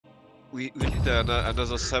We need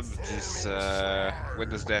another sub this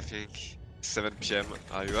Wednesday, I think, 7 PM.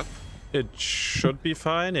 Are you up? It should be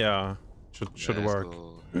fine, yeah. Should work.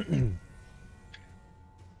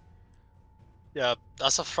 Yeah,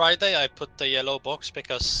 as of Friday, I put the yellow box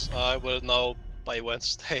because I will know by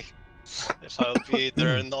Wednesday if I'll be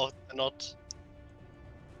there or not.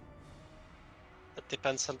 It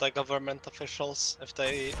depends on the government officials if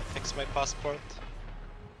they fix my passport.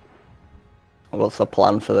 What's the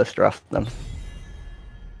plan for this draft then?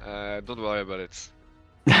 Don't worry about it.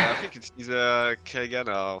 I think it's either Kerrigan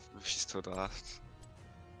or Mephisto draft.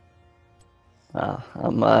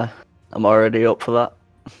 I'm already up for that.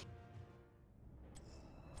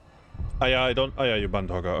 Ah, yeah, I don't. Oh, yeah, you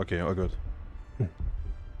Bandhogger. Okay, all good.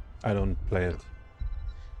 I don't play it.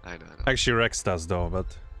 I know. Actually, Rex does though, but.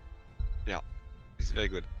 Yeah, it's very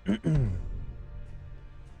good.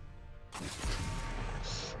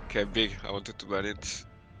 Okay, big. I wanted to ban it.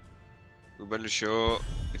 We ban the show.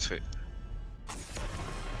 It's free.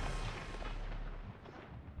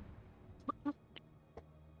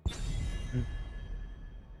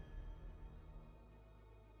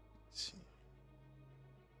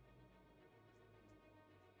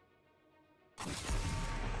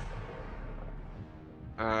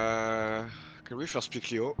 Can we first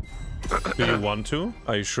pick Leo? Do you want to?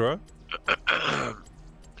 Are you sure?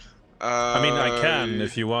 I mean, I can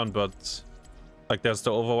if you want, but like, there's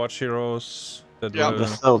the Overwatch heroes. That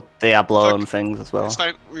There's still Diablo and things as well. It's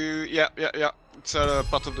fine. Yeah. It's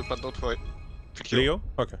part of the plan. Don't worry. Pick Leo?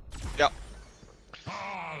 Okay. Yeah.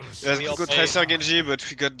 Yeah, we got Tracer Genji, but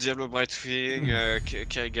we got Diablo Brightwing,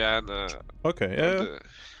 Kerrigan. Okay. Yeah.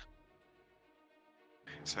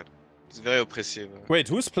 It's fine. It's very oppressive. Wait,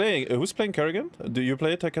 who's playing? Who's playing Kerrigan? Do you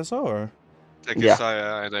play Takasa or?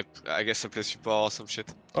 Takasa, and I guess I play support or some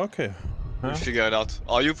shit. Okay. We'll figure it out.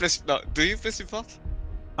 Or you play? No, do you play support?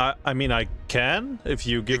 I mean, I can if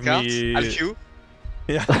you give me. I'll queue.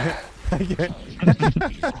 Yeah.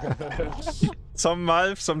 Some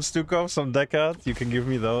Malf, some Stukov, some Deckard. You can give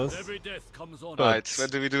me those. Right.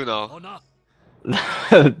 What do we do now?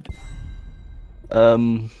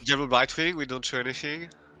 Diablo Brightwing. We don't show anything.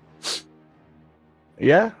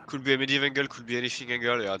 Yeah. Could be a medieval angle, could be anything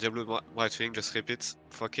angle. Yeah, Diablo Brightwing, just repeat.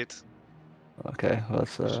 Fuck it. Okay,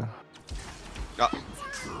 let's Yeah.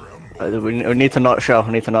 we need to not show.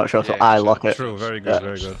 We need to not show, so I lock it. True, very good,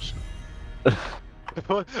 very good.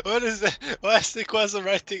 What is that? Why is Daykwaza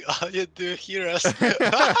writing all you do heroes?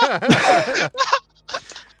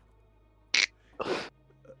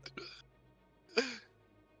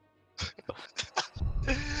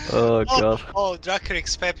 Oh god. Oh,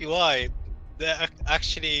 Dracarix Peppy, why?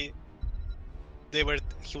 Actually,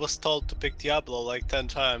 he was told to pick Diablo like 10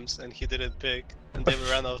 times and he didn't pick, and they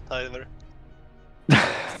ran out of timer.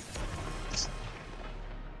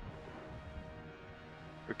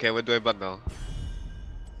 Okay, what do I ban now?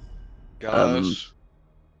 Gosh.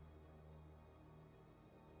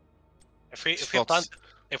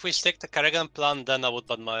 If we stick to Kerrigan plan, then I would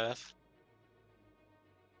ban Maiev.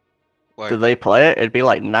 Do they play it? It'd be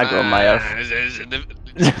like Nago Maiev.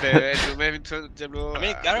 Diablo. I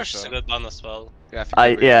mean, Garrosh is a good ban as well.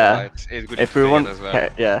 Yeah, if we want,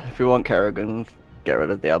 if we want Kerrigan, get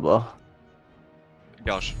rid of Diablo.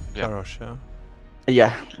 Gosh, yeah. Garrosh,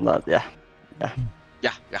 yeah.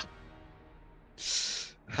 Yeah.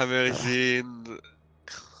 Hammer is in.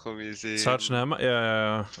 Chrome is in. Such an hammer?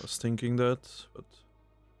 Yeah. I was thinking that, but.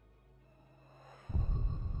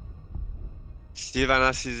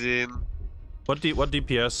 Sylvanas is in. What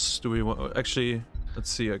DPS do we want? Actually, let's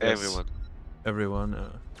see. I guess everyone.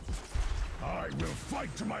 I will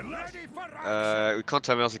fight to my left. We can't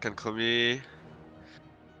hammer. They can Chromie.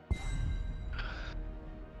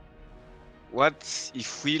 What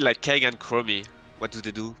if we like Kerrigan Chromie? What do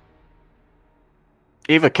they do?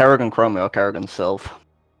 Either Kerrigan Chromie or Kerrigan Sylph.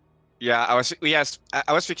 Yeah, I was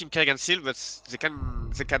thinking Kerrigan Seal, but they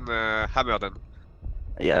can hammer then.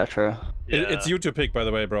 Yeah, true. Yeah. It's you to pick, by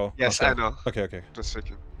the way, bro. Yes, okay. I know. Okay. Just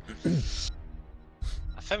thinking.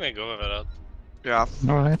 I think we go with that. Yeah.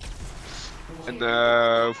 Alright. And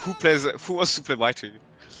who wants to play Brightwing?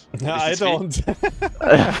 I don't.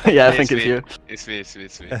 Yeah, I think it's you. It's me.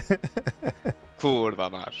 Cool,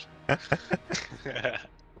 Vanash.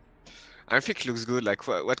 I think it looks good. Like,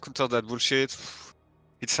 what counters that bullshit?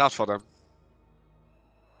 It's hard for them.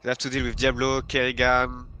 They have to deal with Diablo,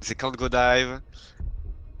 Kerrigan. They can't go dive.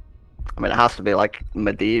 I mean, it has to be like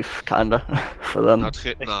Medivh, kinda, for them. No.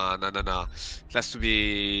 It has to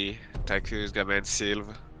be Tychus, Gamen,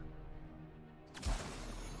 Sylve.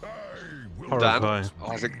 Horrifying.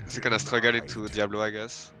 Oh, they're gonna struggle into Diablo, I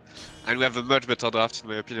guess. And we have a much better draft, in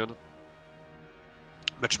my opinion.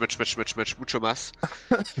 Mucho más.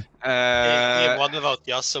 Game 1 without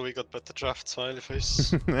Yasuo, we got better draft, smiley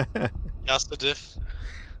face. Yasuo diff.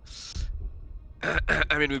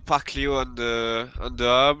 I mean, we park Leo on the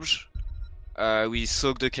Hobs. We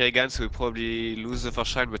soak the Kerrigan, so we probably lose the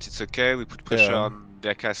first shrine, but it's okay. We put pressure on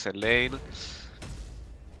Daykwaza and lane.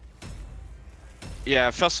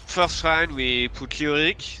 Yeah, first shrine we put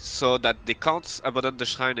Lyric, so that they can't abandon the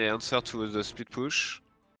shrine and answer to the split push.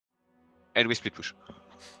 And we split push.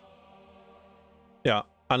 Yeah,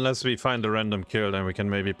 unless we find a random kill, then we can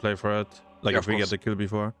maybe play for it. Like if we get the kill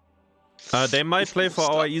before. They might play for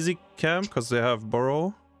our easy camp, because they have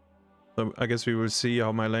Burrow. So I guess we will see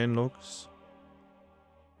how my lane looks.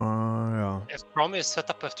 Yeah. If Chrome is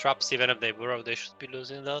set up with traps, even if they burrow, they should be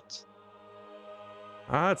losing that.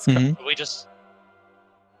 It's We just...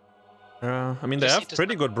 Yeah, I mean, they have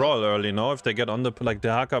pretty good brawl early, no? If they get on the, like,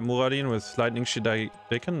 the Haka Muradin with Lightning Shield,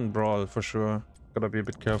 they can brawl for sure. Gotta be a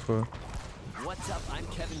bit careful. What's up? I'm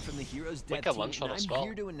Kevin from the Heroes Dev Team, and I'm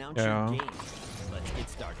here to announce your game. Let's get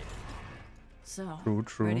started. So,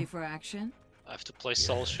 True. ready for action? I have to play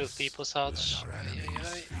Soul Shield people's hearts.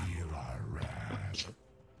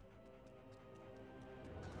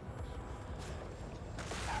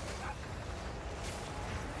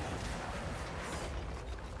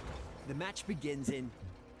 The match begins in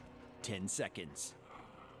 10 seconds.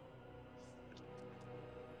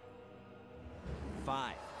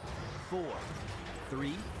 5, 4,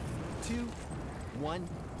 3, 2, 1.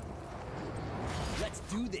 Let's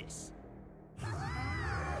do this.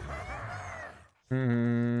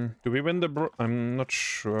 Do we win the I'm not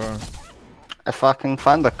sure. If I can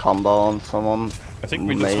find a combo on someone, I think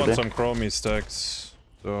we just want some Chromie stacks.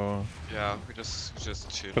 So yeah, we just chill.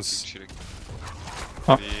 Chilling.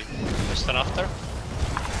 Oh. Just an after.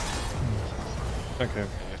 Okay.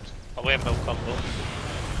 Oh, we have no combo.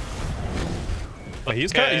 But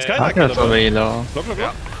he's kind of low. Look.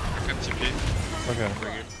 Yeah. I can TP. Okay.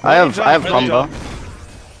 I have combo.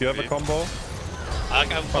 You have a combo? I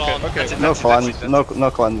have okay. No cleanse, no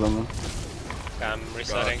cleanse on them. I'm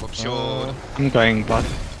resetting. I'm going bot.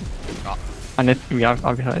 And we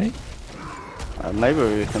are behind. Maybe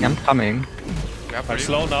we can. I'm coming. I'm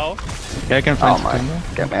slow now. Yeah, I can find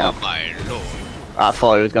Get me out. Oh my lord. I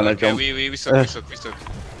thought he was gonna jump. We suck.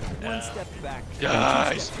 One step back.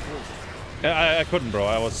 Yes. Yeah, I couldn't, bro.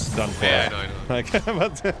 I was done for. Yeah, I know. Like,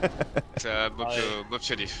 but It's mob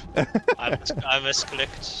sheriff. I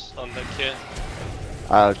misclicked on the kill.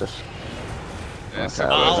 I'll just. Yeah, Okay. I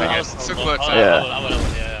will,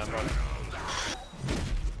 yeah, I'm running.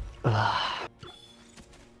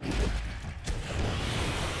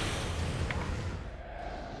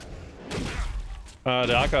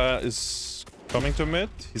 the Aka is coming to mid.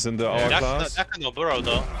 He's in the hourglass. That can no burrow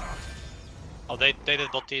though. Oh, they did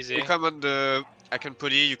bot easy. You come on the. I can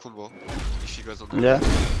poly, you combo. If he goes on the. Yeah.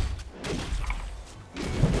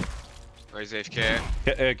 Where is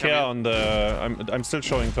AFK? Care on the. I'm still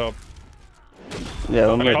showing top. Yeah,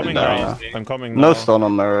 I'm coming now. now. I'm coming now. No stone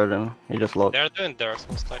on mirror, then he just locked. They're doing theirs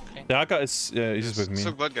most likely. The Aka is he's with me.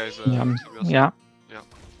 So bad guys. Yeah.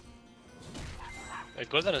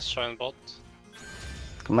 Golden is showing bot.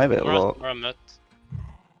 Maybe it will. We're mid.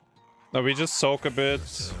 No, we just soak a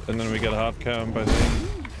bit, and then we get hard camp, I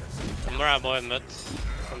think. Mura boy mid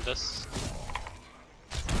from this.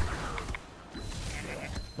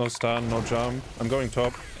 No stun, no jump. I'm going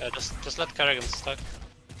top. Yeah, just let Kerrigan stuck.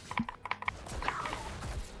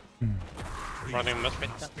 I'm running mid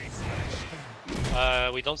right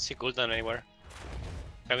now. We don't see Golden anywhere.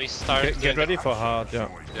 Can we start? Get ready for hard, yeah.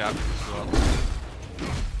 Yeah.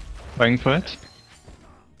 Going for it.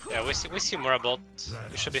 Yeah, we see Mura bot.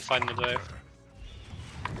 We should be fine mid wave.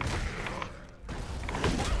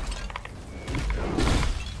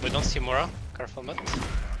 We don't see Mura. Careful mid.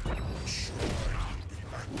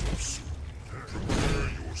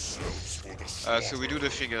 So we do the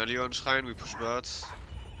thing, Leon Shrine, we push bots.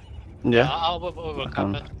 Yeah. We will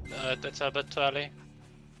cap it. That's a bit too early.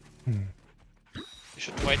 You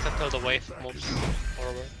should wait until the wave moves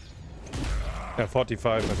forward. Yeah,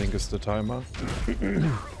 45 I think is the timer.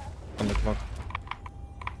 On the clock.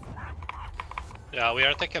 Yeah, we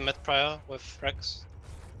are taking mid prior with Rex.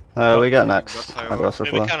 We got next.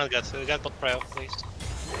 We cannot get. We get bot prior, please.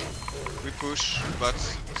 We push,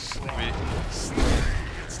 but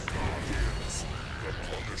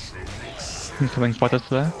I'm coming spotted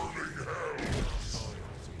there.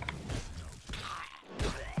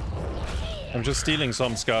 I'm just stealing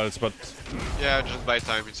some skulls, but yeah, just buy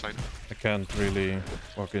time, it's fine. I can't really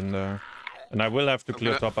walk in there. And I will have to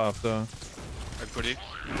clear top after. I poly.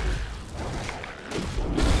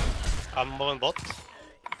 I'm moving bot.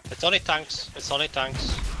 It's only tanks.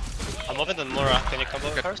 I'm moving on Mura. Can you combo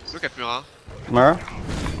first? Look at Mura. Mirror?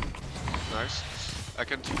 Nice. I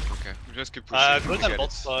can okay. Just keep pushing. Good on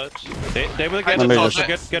both sides. They will I get just it.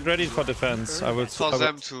 thought So get ready for defense. I will for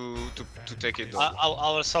them to take it. I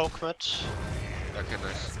will soak mid. Okay,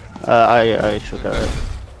 nice. I should get it.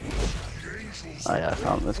 Oh yeah, I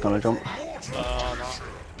can't. It's gonna jump. No.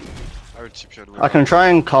 I will tip you. I can try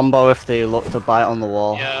and combo if they look to bite on the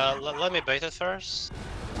wall. Yeah, let me bait it first.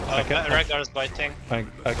 Rengar is biting.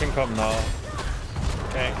 I can come now.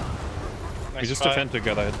 Okay. We just defend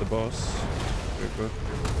together, hit the boss. Very good.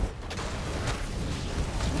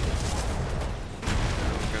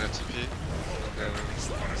 I'm gonna TP.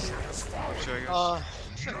 I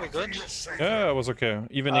think we're good. Yeah, it was okay.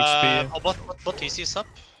 Even XP. What TC's up?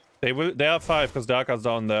 They are 5 because Darka's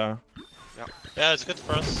down there. Yeah, it's good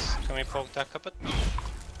for us. Can we poke that up it?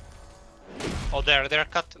 Oh, they're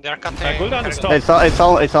cutting. Gul'dan is top.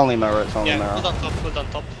 It's only mirror. It's only mirror. Good on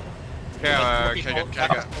top. Yeah,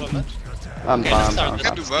 I'm fine. I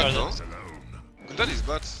can do bot, no? Gul'dan is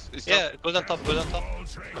bot. Yeah, good on top.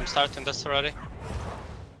 I'm starting this already.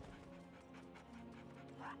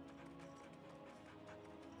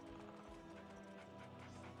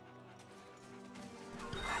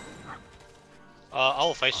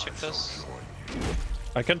 I'll face check this.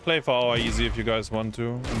 I can play for our easy if you guys want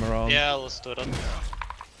to. I'm around. Yeah, let's do that. We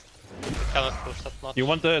cannot push that much. You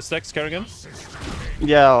want the stacks, Kerrigan?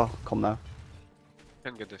 Yeah, I'll come now.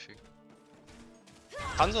 Can get the thing.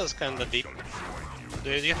 Hanzo is kinda deep. Do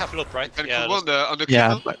you have loop, right? Can Yeah, come on the creep.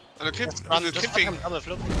 Yeah, On the creep. just On the creep thing. on the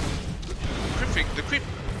loop. The creep.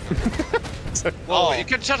 Whoa, you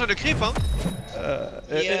can chat on the creep, huh?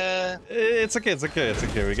 Yeah. It's okay.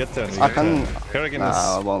 We get 10. I can. Kerrigan Nah,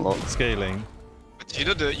 I is won't look. scaling. But you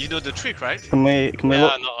know the trick, right? Can we Yeah,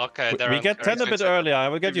 look? no, okay. We get 10 a bit earlier. I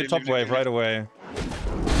will get you top wave right away.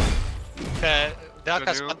 Okay,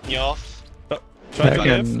 Darka's cut me off.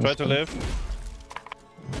 Try to live.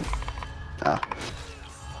 Ah.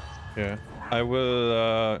 Yeah. I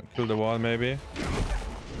will kill the wall maybe.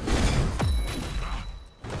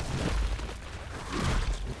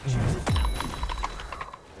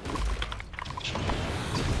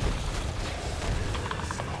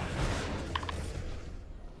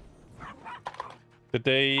 Did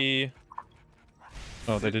they...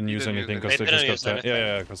 Oh, they didn't use anything because they just got that.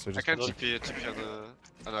 Yeah, because they just I can got TP on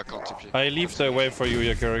the... I can't TP. I leave the wave for you,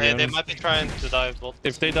 yeah, Kerrigan. They might be trying to dive bot.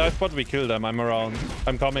 If they dive bot, we kill them. I'm around.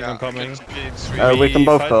 I'm coming. I can TP in 3. We can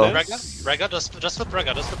both fight go. this. Rega, just flip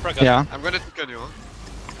Rega. Yeah. I'm gonna TP on you, huh?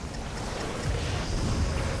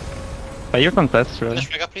 But you can test really.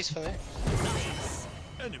 Finish Rega, please, for me.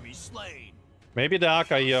 Enemy slain. Maybe the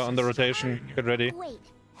Arca here on the rotation. Get ready.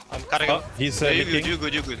 I'm cutting Oh, up. he's Yeah, leaking. you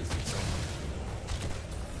good. You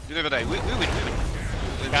never die. We win.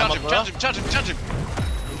 Yeah, Charge him.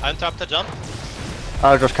 I interrupted jump.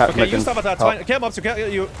 I'll just catch Okay, use the avatar. Care mobs, you.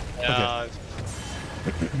 Yeah.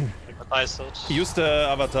 Okay. Use the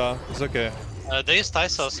avatar. It's okay. They use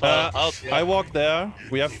Tyso as well. I walk there.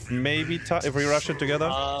 We have maybe time if we rush it together.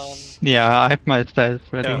 Yeah, I have my stats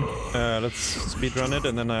ready. Yeah. Let's speedrun it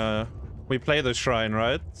and then we play the shrine,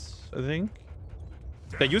 right? I think.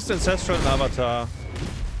 They used Ancestral and Avatar.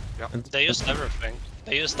 Yeah. And they used everything.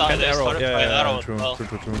 They used and arrow. Yeah, arrow true, as well.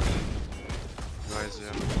 true. Nice,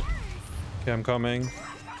 yeah. Okay, I'm coming.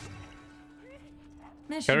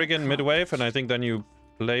 Mission. Kerrigan mid wave, and I think then you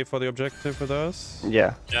play for the objective with us.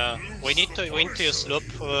 Yeah. Yeah, we need to use loop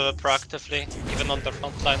proactively, even on the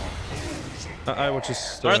front line. I would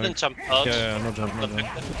just. Rather than jump out. Yeah, no jump.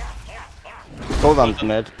 Go down to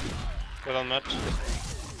mid. Good on mid.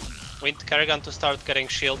 We need Kerrigan to start getting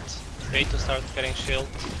shield. Wait to start getting shield.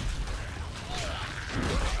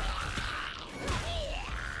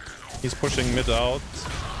 He's pushing mid out.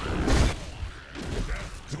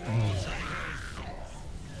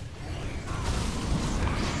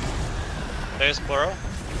 There's Burrow.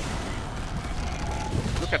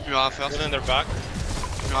 Look at Mura first. Good in their back.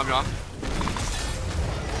 Mura.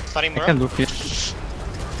 Starting I Burrow. can look it.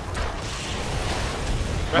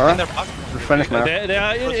 Right in their back. Just finish now. They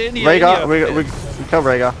are in here. Rega, we kill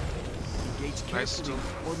Rega. Engage Nice. carefully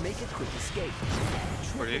or make a quick escape.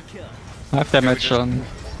 Ready? I have damage on.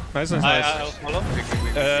 Nice. I'll follow.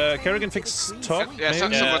 Kerrigan fix top. Yeah,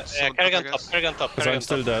 maybe? Kerrigan top. Because I'm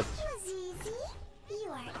still dead.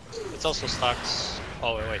 It's also stacked.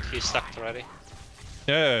 Oh wait, he's stacked already.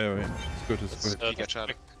 Yeah. It's good. Giga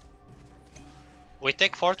chat. We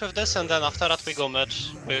take fort with this, and then after that we go mid.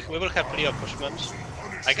 We will have Leo push mid.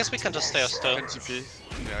 I guess we can just stay as I two. can TP.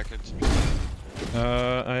 Yeah, I can TP.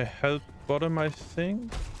 I held bottom, I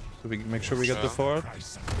think. So we make sure we get the fort.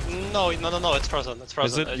 No, it's frozen. It's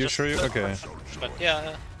frozen. Is it? You sure? Okay.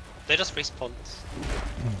 Yeah. They just respawned.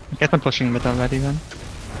 Get them pushing mid already then.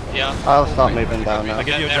 Yeah. I'll start moving down now. I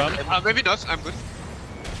give you a jump. Maybe not, I'm good.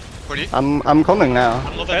 Fully. I'm coming now.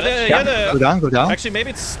 I'm moving Go down, go down. Actually,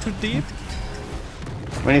 maybe it's too deep.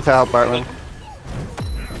 We need to help Bartman.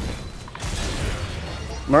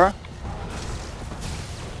 Mura?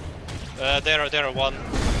 There are one.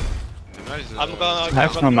 Nice, I'm gonna. I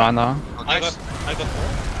have no mana. Oh, I nice.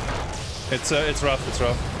 got. It's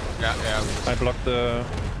rough. Yeah. I blocked the.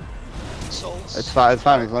 Souls. It's fine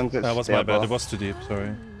as long as it's That was my bad. stable. It was too deep.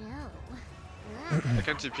 Sorry. I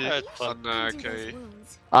can TP on carry.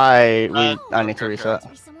 I need to reset.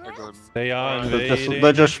 I go on. They are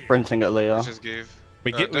They're just sprinting at Leo. Just give.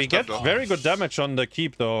 We get very good damage on the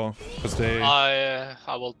keep though, because they. I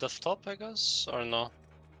will def top, I guess, or no?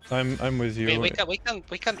 I'm with you. We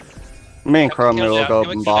can. Me and Chrome will go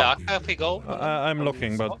Can we bot. kill if we go? I'm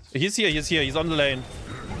looking, but he's here. He's on the lane.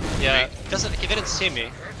 Yeah, he didn't see me.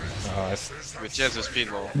 With yes, the speed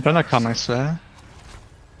wall. They're not coming, I swear.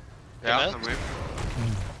 Yeah, I'm with.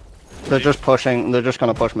 They're just pushing. They're just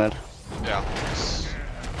gonna push mid. Yeah.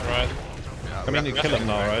 Alright. Yeah, I mean, you kill him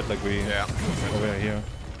now, right? Like we. Yeah. Over here.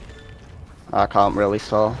 I can't really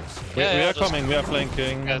stall. We are coming. We are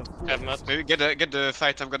flanking. Get mad. Maybe get the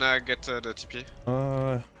fight. I'm gonna get the TP.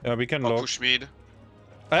 Yeah, we can Or lock. push mid.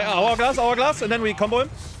 Hourglass, and then we combo him.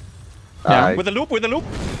 Yeah. With a loop.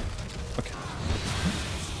 Okay.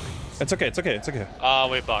 It's okay.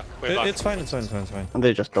 We're back. We're back. It's fine.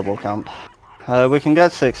 They just double camp. We can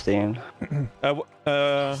get 16. I We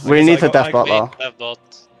guess need I to go- death I- bot though. Left bot.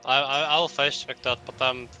 I'll face check that, but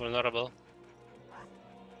I'm vulnerable.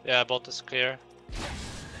 Yeah, bot is clear.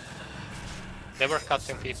 They were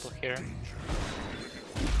cutting people here.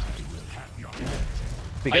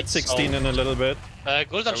 We get 16 in a little bit.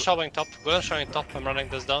 Gul'dan showing top. I'm running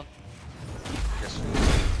this down. Yes.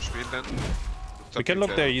 Push mid then. We can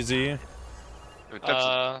look there easy.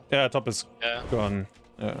 Yeah, top is Yeah. gone.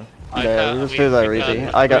 Yeah. Yeah, let's do that easy.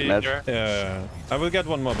 I got mid. Yeah. I will get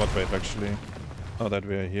one more bot wave actually. Now that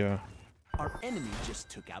we are here. Our enemy just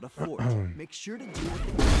took out a fort. Make sure to deal with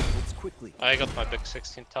the difficulties quickly. I got my big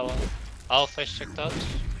 16 talent. I'll face check that.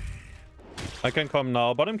 I can come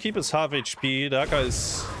now. Bottom keep is half HP. That guy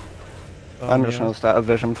is. I'm just gonna start a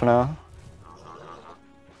vision for now.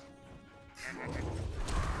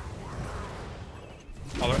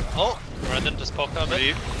 Oh, Brandon just poked a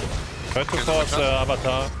bit. Try to force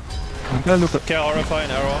Avatar. I'm gonna look at. Care Horrify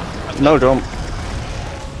and Arrow. No jump.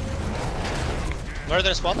 Murder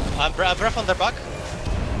is one. I'm breath on their back.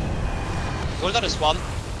 Gul'dan is one.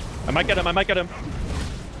 I might get him.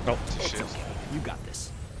 No. Shit. You got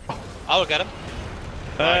this. I will get him.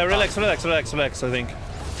 Relax, I think.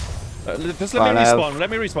 Just Fine, let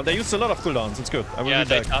me respawn. They used a lot of cooldowns, it's good. I will Yeah,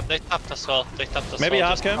 be back. they tapped as well. Maybe just,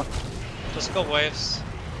 hard camp? just go waves.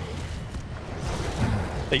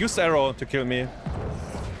 They used Arrow to kill me.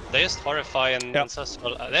 They used Horrify and Yeah.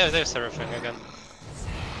 Ancestral. They used everything again.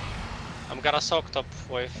 I'm gonna soak top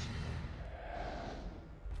wave.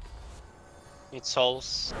 Need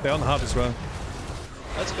souls. They're on hard as well.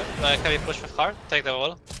 That's good. Can we push with hard? Take the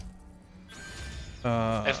wall.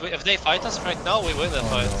 If they fight us right now, we win the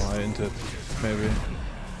fight. No, I entered. Maybe.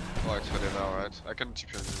 Oh, it's ready now, right? I can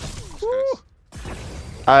TP on this.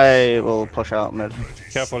 I will push out mid.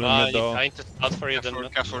 Careful in mid though. I need to start for you then.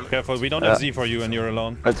 Careful. Careful, we don't have Z for you and you're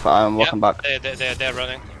alone. It's fine, I'm walking back. They're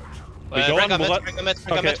running. We go on, Frag a Murat? mid.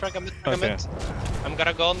 Okay. I'm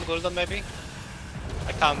gonna go on Gul'dan maybe.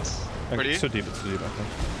 I can't. Ready? It's too deep, okay.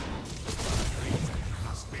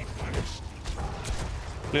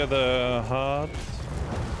 Clear the heart.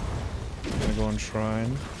 I'm gonna go on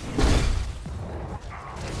shrine.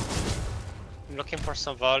 I'm looking for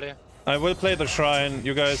some value. I will play the shrine.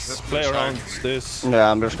 You guys play around this. Yeah,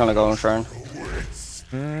 I'm just gonna go and shrine.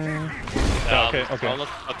 Yeah, okay. I'll not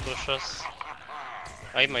push us.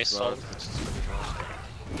 I may solve.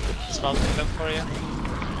 Smoking them for you.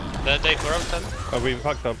 They broke them. Oh, we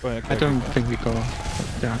fucked up. Okay. I don't think we go.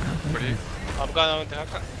 Yeah. Ready? I'm going on the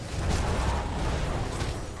Haka.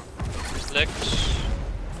 Slick.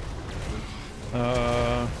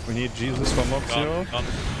 We need Jesus for Moxio. Gone.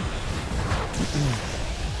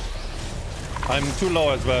 I'm too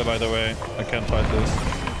low as well, by the way. I can't fight this.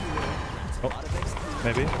 Oh,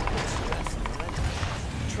 maybe.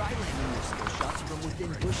 Try landing your skill shots from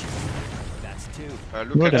within bushes. That's two.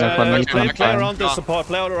 Look Good, at Play around the support.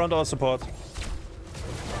 Play around our support.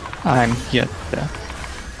 I'm here. There.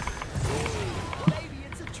 Maybe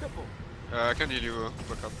it's a triple. I can heal you,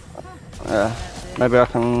 back up. Yeah, maybe I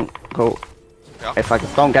can go. Yeah. If I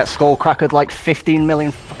don't get skull crackered like 15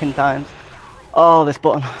 million fucking times. Oh, this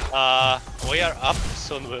button. We are up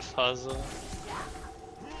soon with hasu.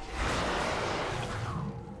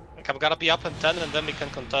 gotta be up in 10 and then we can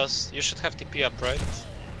contest. You should have TP up, right?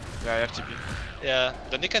 Yeah, I have TP. Yeah,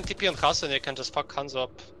 then you can TP on Hasu and you can just fuck Hanzo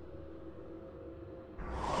up.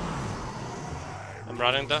 I'm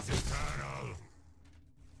running there.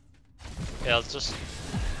 Yeah, I'll just...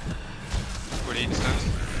 Fully instant.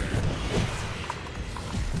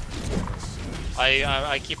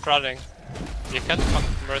 I keep running. You can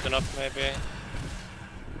fuck Murden up maybe.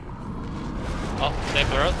 Oh, they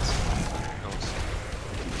burrowed.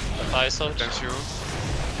 ISO. Thanks you.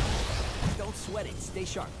 Don't sweat it. Stay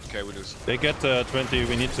sharp. Okay, we lose. They get 20.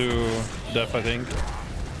 We need to def, I think.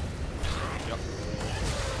 Yep.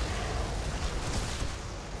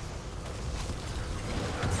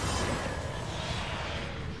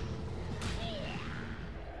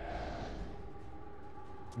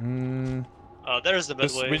 Oh, there's the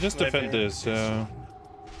mid wave. We just maybe. defend this, yeah.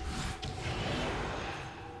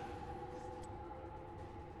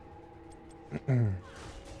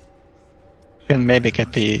 Can maybe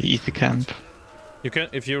get the easy camp. You can,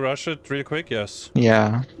 if you rush it real quick, yes.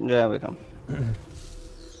 Yeah. Yeah, we can.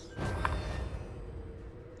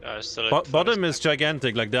 Bottom is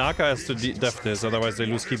gigantic, like the Aka has to def this, otherwise they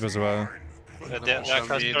lose keep as well. The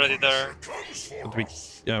Aka's already there. But we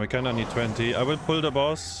kinda need 20. I will pull the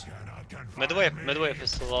boss. Mid wave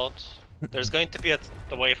is still out. There's going to be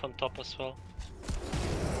the wave on top as well.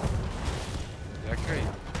 Okay.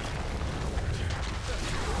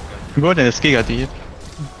 Go to the Giga deep.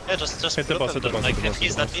 Yeah, just Hit the boss, hit the boss, like hit the boss, if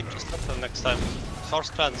he's hit the that deep, just hit him next time. Force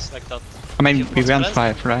cleanse like that. I mean, If we force went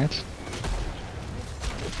cleanse, 5, right?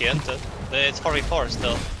 He entered. It's 4v4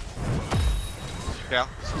 still. Yeah,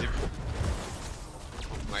 it's deep.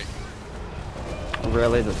 Like,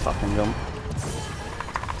 Really, the fucking jump.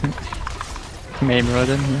 Main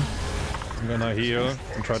Rodin here. I'm gonna heal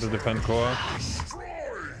and try to defend core.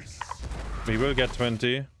 We will get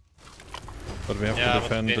 20. But we have to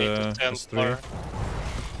defend this 3.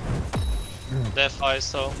 Def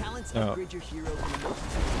ISO. Talents Yeah. upgrade your hero.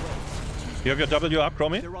 You have your W up,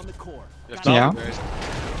 Chromie? They're on the core. Yeah.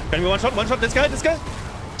 Can we one shot this guy,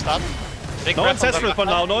 Stun. Big No breath on ancestral their for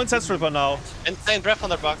back. now, no ancestral for now. Insane breath on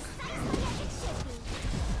their back.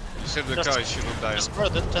 you save the Just- car, she won't die. Just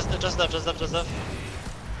burn it. Just def.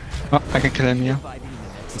 Oh, I can kill him here.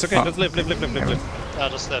 It's okay, just live. Yeah,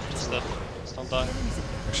 just left. Just don't die.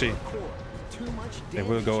 Actually, they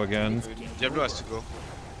will go again. Diablo has to go.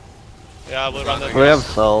 Yeah, we'll run it. We have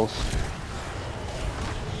souls.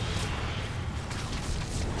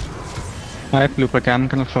 I have loop again,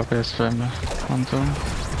 gonna focus on the Hanzo.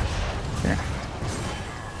 Yeah.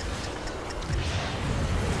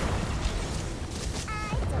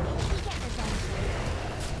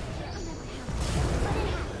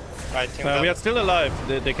 Right, team We are down. still alive,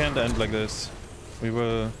 they can't end like this. We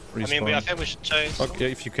will respawn. I think we should chase.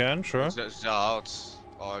 Okay, if you can, sure. They're out.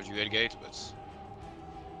 Or you engage, but...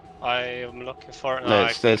 I am looking for. No,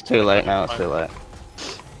 it's too late now, it's too late.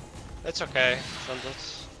 It's okay. Don't do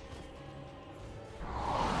it.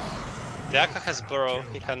 The Aka has burrow.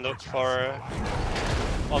 He can look for.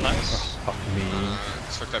 Oh, nice. Fuck me.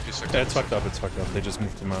 it's fucked up, it's fucked Yeah, up. it's fucked up. They just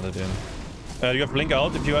moved him out at the end. You have blink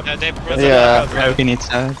out if you have. Yeah, they Yeah. We need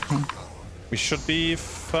that. We should be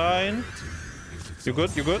fine. You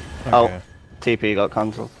good? You good? Oh. Okay. TP got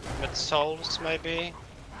cancelled. Mid souls maybe.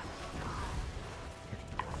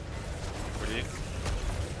 Fully.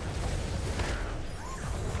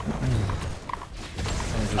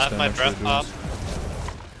 I'll just I have my damage breath reduce. up.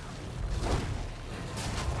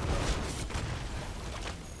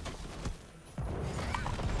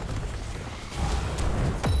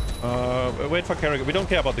 Wait for Kerrigan. We don't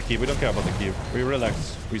care about the keep. We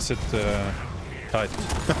relax. We sit tight.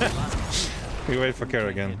 We wait for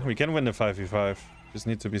Kerrigan. We can win the 5v5. Just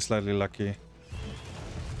need to be slightly lucky.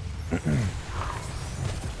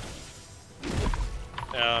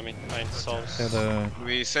 Yeah, I mean 9 souls.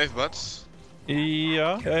 We save bots.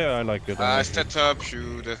 Yeah, I like it. I like it. Stat up,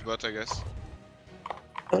 you death bot, I guess.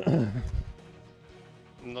 I'm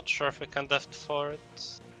not sure if we can def for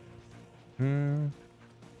it.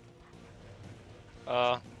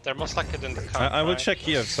 They're most likely in the camp. I will right? check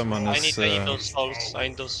here if someone I is. need those souls. I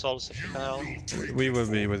need those souls if you can help. We will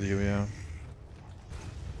be with you, yeah.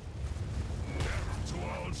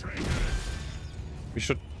 We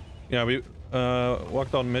should. Yeah, we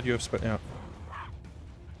walk down mid. You have yeah.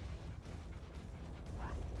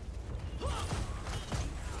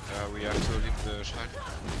 We have to leave the shrine.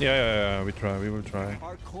 Yeah. We try. We will try.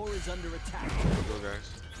 Our core is under attack. Go,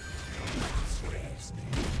 guys.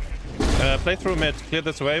 Play through mid. Clear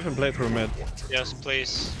this wave and play through mid. Yes,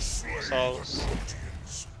 please. Souls.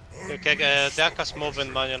 Okay, the Aka's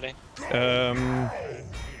moving manually. You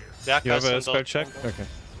The Aka's have a in spell those- check? Okay.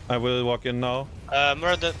 I will walk in now.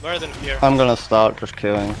 Murden here. I'm gonna start just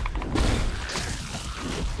queuing.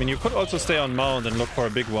 I mean, you could also stay on mount and look for a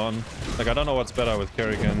big one. Like, I don't know what's better with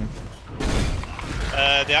Kerrigan.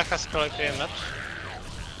 The Aka's correctly in match.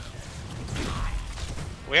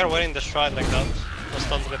 We are winning the shrine like that. Just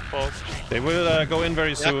don't get poked. They will go in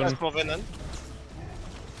very The soon. Aka's moving in.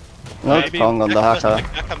 No Maybe. Kong on the Haka.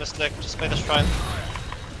 Aka mistake, just play the shrine.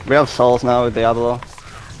 We have souls now with Diablo.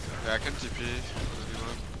 Yeah, I can TP.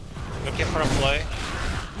 Looking for a play.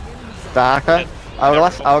 The Haka.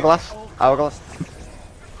 Hourglass, hourglass, hourglass.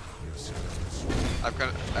 I've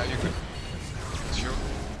got. You could. Sure.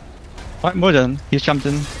 What Murden? He's jumped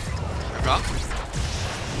in. Got?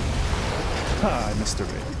 Ah, I missed the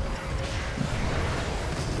ring.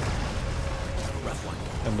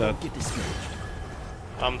 I'm dead.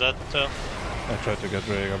 I'm dead too. I tried to get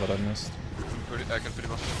Rhaegar, but I missed. I can pretty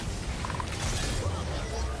much.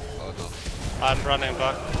 Oh no. I'm running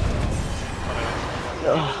back.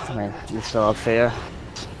 Oh, man, you still have fear.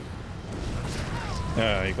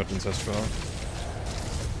 Yeah, he got ancestral.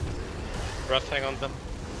 Breathing on them.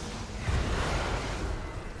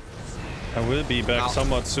 I will be back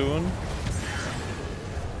somewhat soon.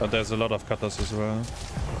 But there's a lot of cutters as well.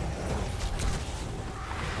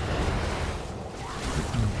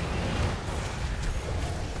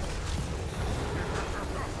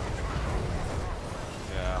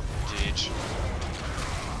 Yeah, GG.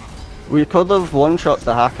 We could have one-shot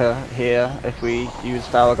the Hacker here if we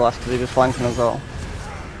used Hourglass because he was flanking us all.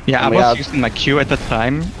 Yeah, And I we was had- using my Q at the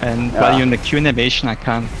time, and while you're in the Q animation, I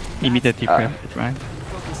can't immediately grab it, right?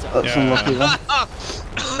 That's unlucky then.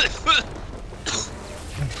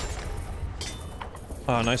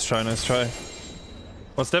 Ah, nice try, nice try.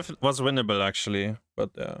 Was winnable actually, but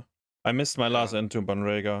yeah. I missed my last entomb on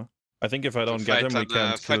Rhaegar. I think if I don't get him, we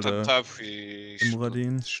can't kill fight on the top. We should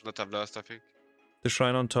Muradin. not have lost, I think. The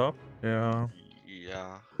shrine on top? Yeah.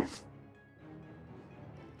 Yeah.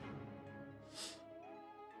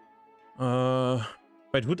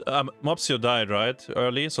 Wait, who? Mopsio died, right?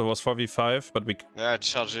 Early, so it was 4v5, but we. Yeah,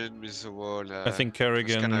 charge in with the wall. I think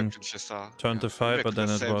Kerrigan turned the fight, but then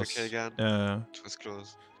it was. Yeah. It was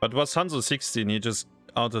close. But was Hanzo 16? He just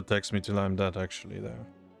auto-attacks me till I'm dead, actually, there.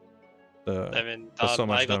 I mean, that's so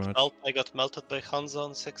much damage. I got melted by Hanzo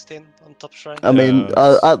on 16 on top shrine. I mean,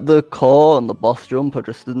 at the core on the boss jump, I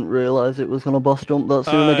just didn't realize it was gonna boss jump that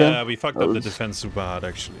soon again. Yeah, we fucked up the defense super hard,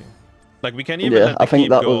 actually. Like, we can even let the I think keep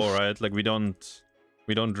that go, was... right? Like, we don't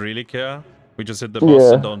really care. We just hit the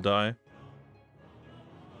boss and don't die.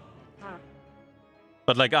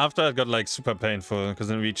 But like after it got like super painful because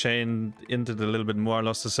then we chained into it a little bit more,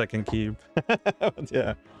 lost the second keep. But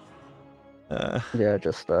yeah. Yeah,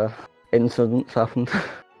 just incidents happened,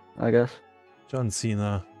 I guess. John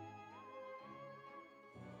Cena.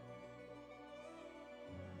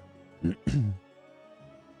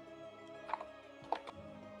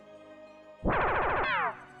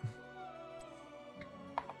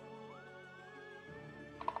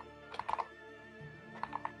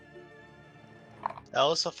 I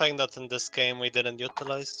also think that in this game we didn't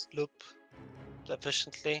utilize loop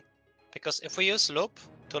efficiently. Because if we use loop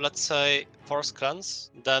to, let's say, force cleanse,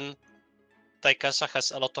 then Daykwaza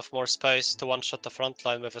has a lot of more space to one-shot the front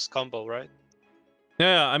line with his combo, right?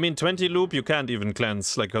 Yeah, I mean 20 loop you can't even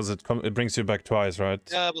cleanse, like, because it brings you back twice, right?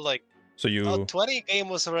 Yeah, but like, so you 20 game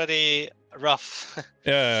was already rough.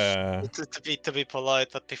 Yeah. to be polite,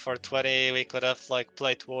 but before 20 we could have like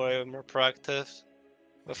played more proactive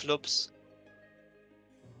with loops.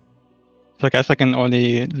 So I guess I can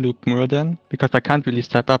only loop Muradin because I can't really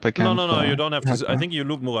step up again. No, you don't have to. I think you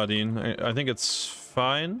loop Muradin. I think it's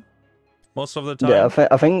fine most of the time. Yeah,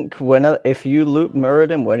 I think if you loop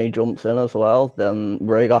Muradin when he jumps in as well, then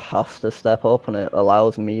Rhaegar has to step up, and it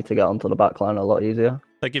allows me to get onto the backline a lot easier.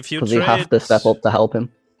 Like if you because he has to step up to help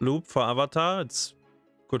him. Loop for Avatar, it's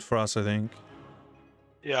good for us, I think.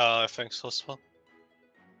 Yeah, I think so as well.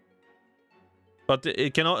 But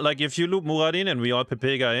it cannot, like, if you loop Muradin and we all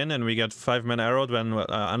Pepega in and we get 5-man arrowed, then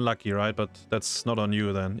unlucky, right? But that's not on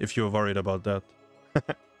you then, if you're worried about that.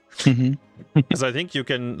 Because I think you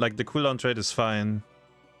can, like, the cooldown trade is fine.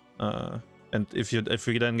 And if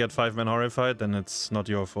we then get 5-man horrified, then it's not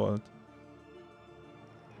your fault.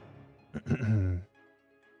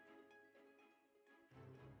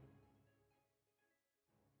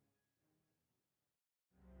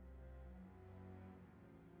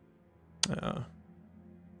 Yeah.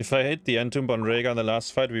 If I hit the Entomb on Rhaegar in the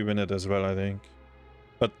last fight, we win it as well, I think.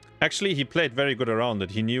 But actually, he played very good around it.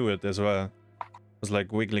 He knew it as well. It was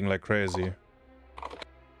like wiggling like crazy.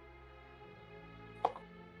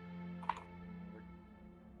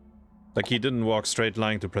 Like, he didn't walk straight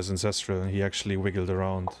line to press Ancestral, he actually wiggled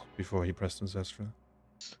around before he pressed Ancestral.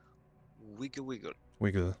 Wiggle, wiggle.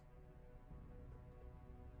 Wiggle.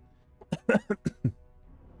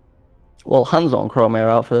 Well, hands-on Chromia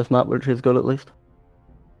out for this map, which is good at least.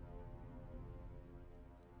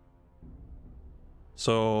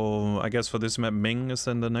 So, I guess for this map, Ming is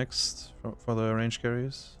then the next for the range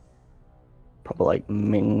carries? Probably like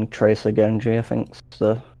Ming, Tracer, Genji, I think.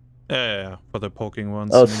 So. Yeah, for the poking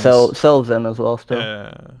ones. Oh, Cell's in as well still.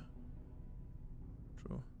 Yeah.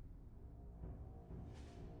 True.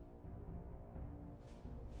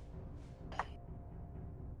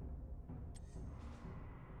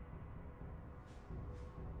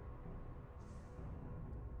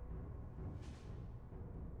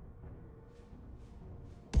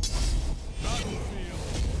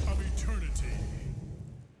 Battlefield of eternity.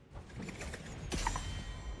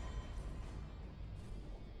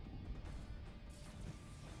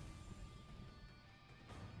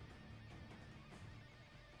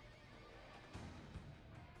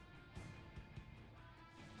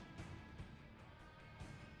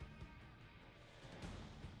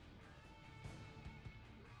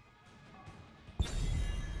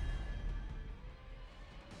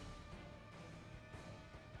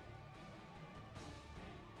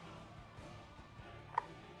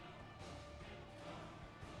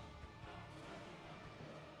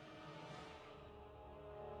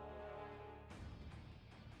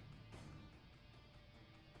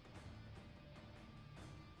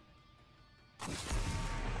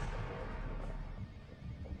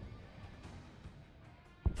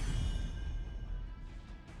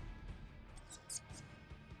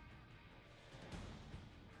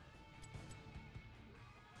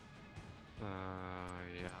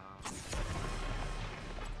 Yeah.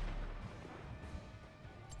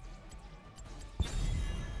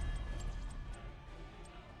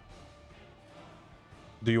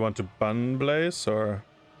 Do you want to ban Blaze, or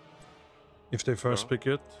if they first pick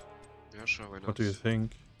it? Yeah, sure, why not? What do you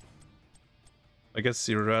think? I guess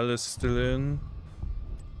Zirel is still in.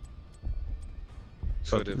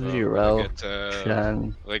 So But Zirel,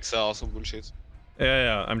 Shen. Rexa or some bullshit.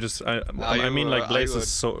 Yeah, I mean, like, Blaze is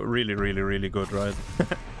so really good, right?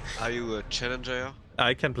 Are you a challenger?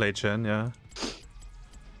 I can play Chen, yeah.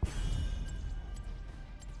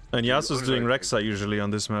 And Yasu's doing Rexa usually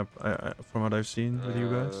on this map, from what I've seen with you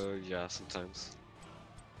guys. Yeah, sometimes.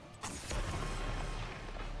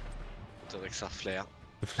 The Rexa flare.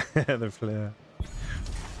 The flare.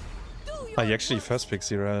 Oh, you actually first pick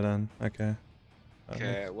Zirel then, okay.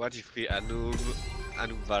 Okay, what if we Anub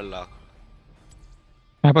Vala?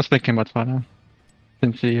 I was thinking about Vala,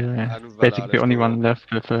 since he basically the only one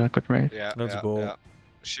left with a good raid. Yeah, let's go. Yeah.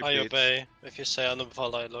 I obey. If you say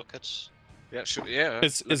Anubvala, I look it. Yeah, yeah.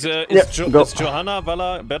 Is Johanna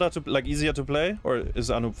Vala better to easier to play, or is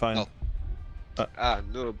Anub fine? No.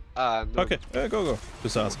 No. Okay, go.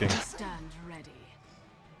 Just asking. Stand ready.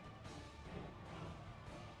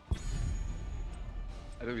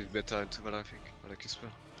 Anub is better into Vala, I think. I like his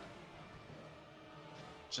spell.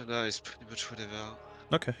 Janna is pretty much whatever.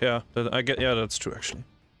 Okay, yeah, I get. Yeah, that's true actually.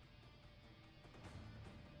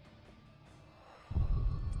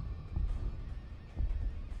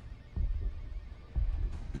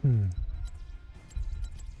 And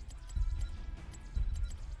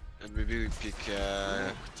maybe we pick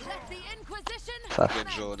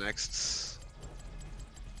Genjo next.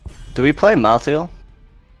 Do we play Martial?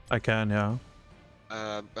 I can, yeah.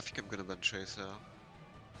 I think I'm gonna ban Tracer.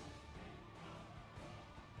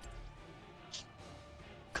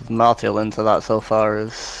 Because Martial into that so far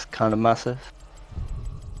is kind of massive.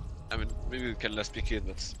 I mean, maybe we can last pick it,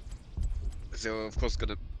 but they're of course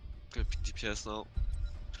gonna pick DPS now.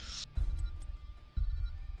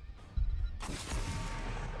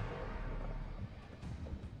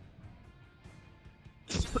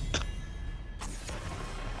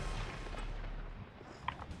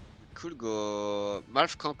 Could go.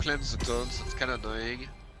 Malf can't cleanse the taunt, so it's kinda annoying.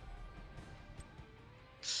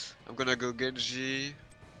 I'm gonna go Genji.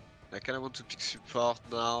 I kinda want to pick support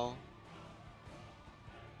now.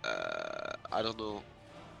 I don't know.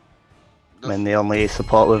 I mean, the only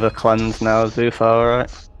support with a cleanse now is Zufar,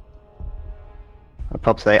 right? I'd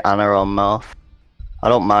probably say Anna or Morph. I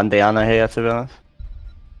don't mind the Anna here, to be honest.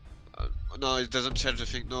 No, it doesn't change the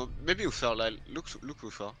thing. No, maybe Ufar, like, look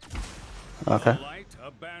Ufar. Okay. Light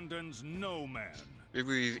abandons no man. Maybe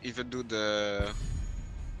we even do the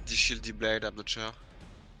shield blade, I'm not sure.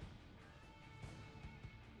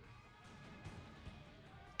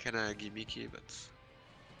 Kinda gimmicky, but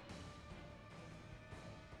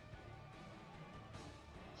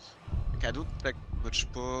okay, I don't like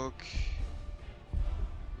much poke.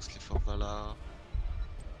 Mostly for Vala.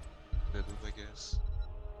 Nanoom, I guess.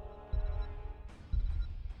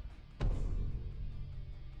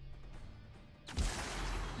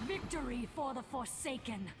 Victory for the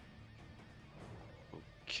Forsaken.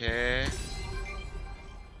 Okay.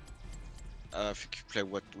 I think you play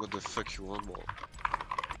what the fuck you want more.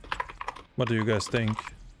 What do you guys think?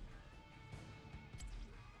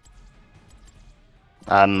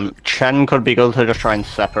 Chen could be good to just try and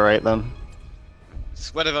separate them.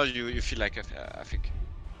 It's whatever you feel like, I think.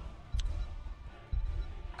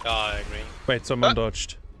 Yeah, I agree. Wait, someone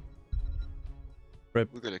dodged.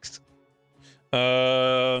 Rip. We'll go next.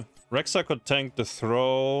 Rexa could tank the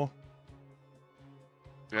throw.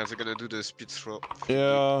 Yeah, they're gonna do the speed throw.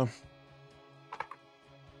 Yeah.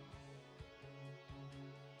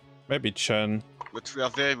 Maybe Chen. But we are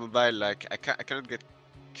very mobile, like I cannot get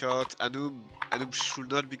caught. Nanoom should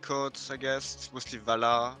not be caught, I guess. It's mostly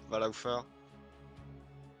Vala Ufer.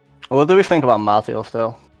 What do we think about Matthew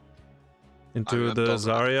still? Into the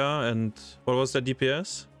Zarya and what was that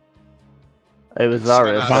DPS? It was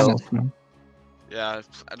Zarya still. Yeah,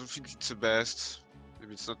 I don't think it's the best.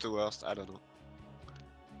 Maybe it's not the worst, I don't know.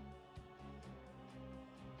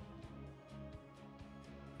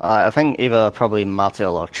 I think either probably Matthew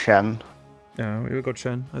or Chen. Yeah, we will go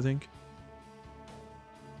Chen, I think.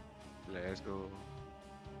 Let's go.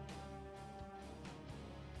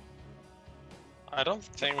 I don't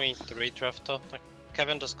think we need to redraft though. Like,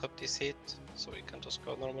 Kevin just got this hit, so we can just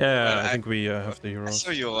go normal. Yeah, I think we have the heroes. I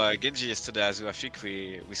saw your Genji yesterday as well. I think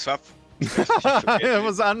we swap. It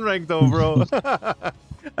was unranked though, bro.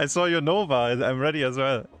 I saw your Nova. I'm ready as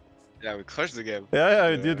well. Yeah, we crushed the game. Yeah,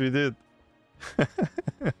 we did.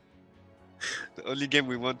 The only game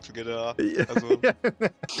we won together as well.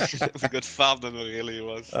 We got farmed on what really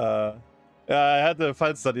was. Yeah, I had the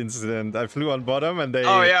Falstad incident. I flew on bottom and they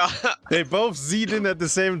they both Z'd in at the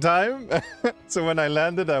same time. So when I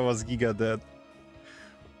landed, I was giga dead.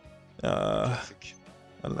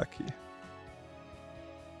 Unlucky.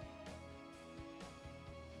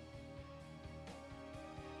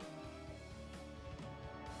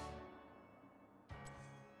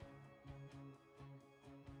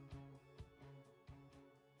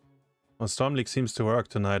 Well, Storm League seems to work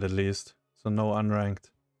tonight at least, so no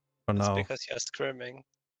unranked for now. It's because you're scrimming.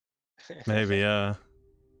 Maybe, yeah.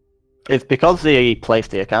 It's because he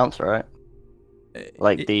placed the accounts, right?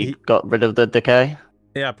 Like, he got rid of the decay?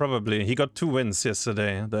 Yeah, probably. He got 2 wins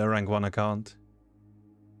yesterday, the rank 1 account.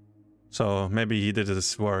 So maybe he did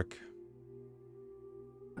his work.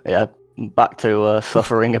 Yeah, back to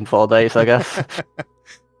suffering in 4 days, I guess.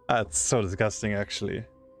 That's so disgusting, actually.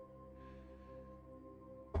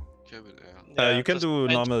 You can do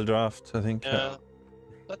normal draft, I think. Yeah,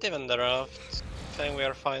 not even the draft. I think we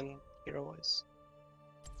are fine hero-wise.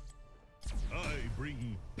 I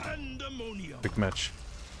bring pandemonium. Big match.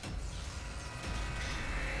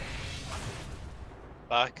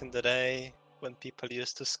 Back in the day, when people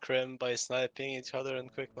used to scrim by sniping each other in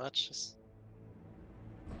quick matches.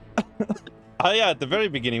 Oh yeah, at the very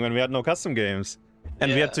beginning when we had no custom games.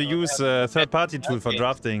 And we had to use a third-party tool for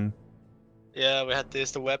drafting. Yeah, we had to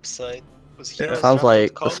use the website. It sounds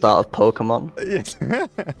like the start of Pokemon.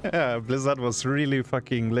 Yeah, Blizzard was really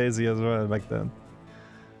fucking lazy as well back then.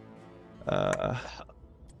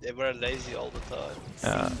 They were lazy all the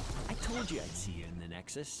time. I told you I'd see you in the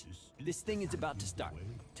Nexus. This thing is about to start.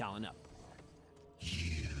 Talent up.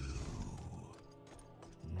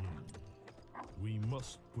 We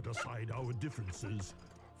must put aside our differences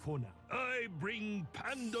for now. I bring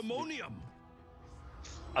pandemonium.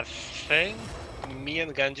 I think me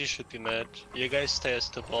and Genji should be mid. You guys stay as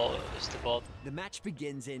the bot. The match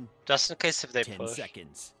begins in just in case if they 10 push.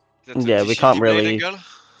 seconds. Yeah, we can't really.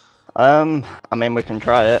 I mean, we can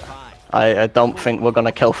try it. I don't think we're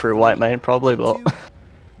gonna kill through white main probably, but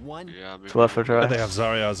it's worth a try. They have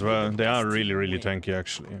Zarya as well. They are really tanky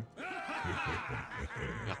actually.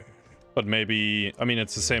 But maybe, I mean,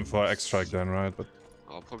 it's the same for X-Strike then, right? But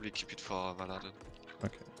I'll probably keep it for Vala then.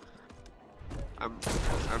 Okay. I'm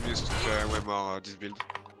used to play way more this build.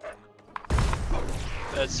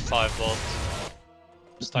 It's 5 volt.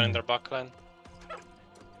 Starting their backline.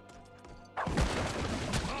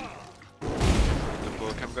 The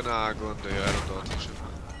poke, I'm gonna go on the island rotation.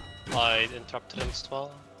 I interrupted him as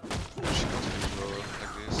well. She can't really go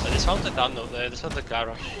like this. They found the tunnel, they found the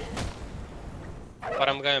garage. But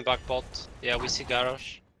I'm going back bot. Yeah, we see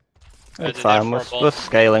garage. It's fine, we're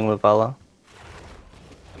scaling with Vala.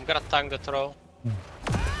 I'm gonna tank the throw.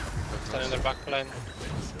 Stand in their backline.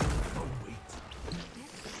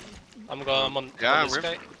 I'm on this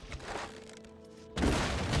guy.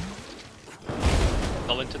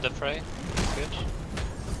 Go into the fray. Good.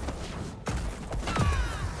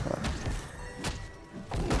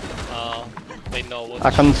 they know what.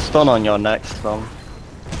 I can stun on your next one.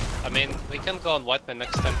 I mean, we can go on Whiteman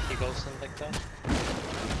next time he goes in like that.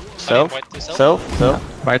 Self? Whiteman? Sylph,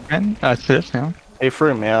 yeah. He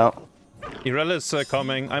threw me out. Irel is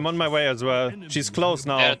coming. I'm on my way as well. She's close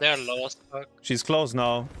now. They're low as fuck. She's close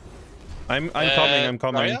now. I'm coming, I'm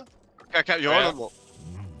coming. Okay, you're on.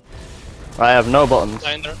 I have no buttons.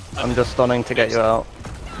 I'm just stunning to get you out.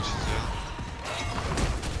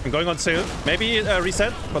 I'm going on sale. Maybe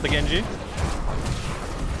reset for the Genji.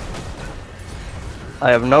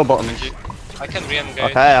 I have no buttons. I can re-engage.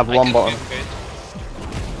 Okay, I have one button.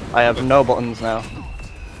 I have no buttons now.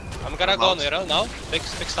 I'm gonna go on Irel now. Big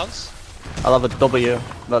stuns. I'll have a W.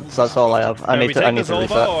 That's all I have. I need to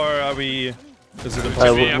reset. Or are we? Is it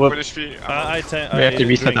we have to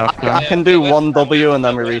reset after. I can do one W and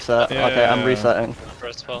then we reset. Okay, I'm resetting.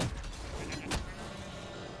 First fall.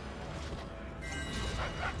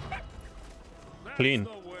 Clean.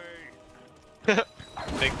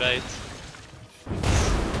 Big bait.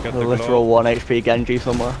 Got The the literal 1 HP Genji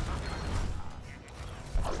somewhere.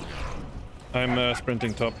 I'm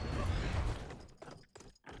sprinting top.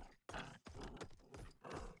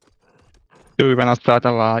 Do we wanna start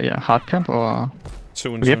our hard camp or?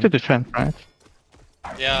 Soon. We have to defend, right?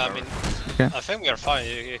 Yeah, I mean, okay. I think we are fine.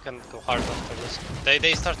 You can go hard after this.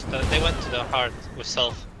 They started. They went to the hard with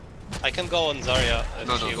self. I can go on Zarya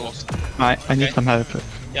if she wants. I need some help.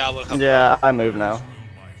 Yeah, we'll help. Yeah, I move now.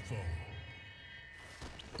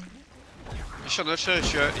 I'm not sure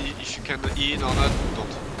if you can E in or not.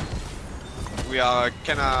 Don't. We are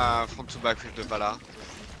kinda front to back with the Vala.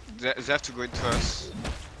 They have to go into us.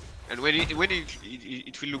 And when it will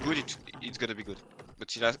look good, it's gonna be good.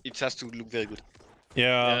 But it has to look very good.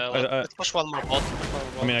 Yeah, let's push one more bot.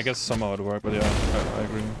 I mean, I guess somehow it worked, but yeah, I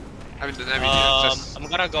agree. I'm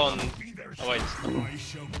gonna go on. Oh wait.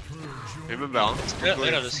 Remember, huh?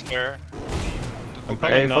 Little square. I'm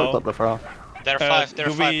coming now. Up the front. They're five. They're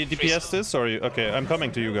do five. We DPS this or you? Okay, I'm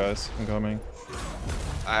coming to you guys. I'm coming.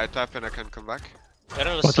 I tap and I can come back.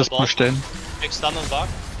 What is pushed in? Big stun on back.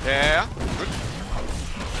 Yeah, good.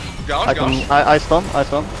 I stun.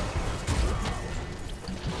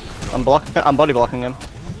 I'm body blocking him.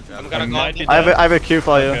 I'm gonna go. I have a Q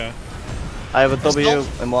for you. Okay. I have a W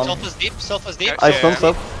in one. Self is deep. I stun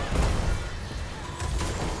stuff.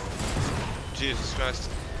 Jesus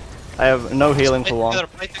Christ. I have no healing for one.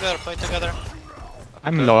 Play together.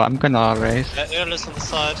 I'm low, I'm gonna raise. Earless on the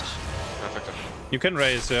side. You can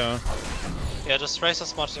raise, yeah. Yeah, just raise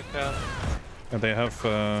as much as you can. And they have...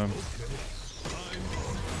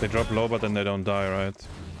 they drop low, but then they don't die, right?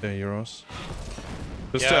 They're heroes.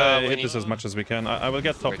 Just hit this as much as we can. I will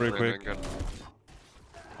get top real quick.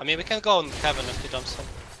 I mean, we can go on Kevin if he dumps him.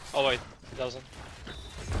 Oh wait, he doesn't.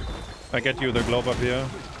 I get you the globe up here.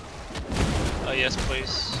 Yes,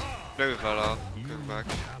 please. Play with Vala. Come back.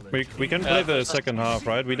 We can play the second half,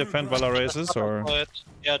 right? We defend Vala races, or?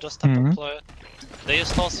 Yeah, just tap and play it. They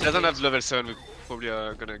use false. He doesn't have level 7, we probably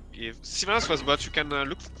are gonna give. Similar was bot, you can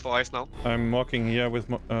look for ice now. I'm walking here with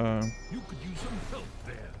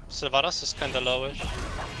Sylvanas is kinda lowish.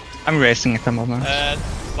 I'm racing at the moment.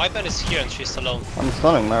 Whiteman is here and she's alone. I'm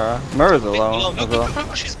stunning Mirror. Mirror's alone as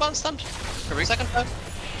well. She's stunned. Second time.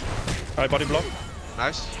 Alright, body block.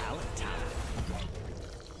 Nice.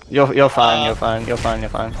 You're fine. I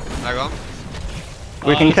go.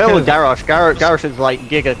 We can kill Garrosh. Garrosh is like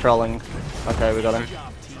giga trolling. Okay, we got him.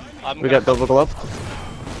 We got double glove.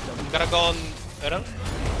 I'm gonna go on Eren.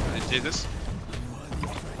 Jesus.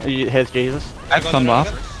 Here's Jesus. I have some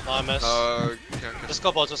buff. No, I missed. Okay. Just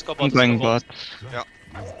go bot. I'm going bot. Yeah.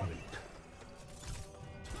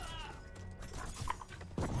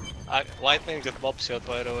 Lightning got mob shot,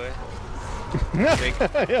 by the way.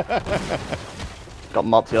 Got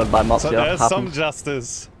mopsioed by mopsio. So there's some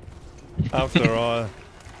justice. After all.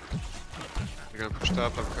 You're gonna push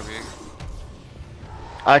top, I'm coming.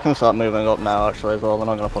 I can start moving up now actually as well, we're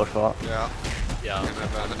not gonna push for that. Yeah. Yeah. I'm gonna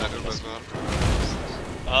have an as well.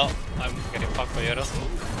 Oh, I'm getting fucked by Yero.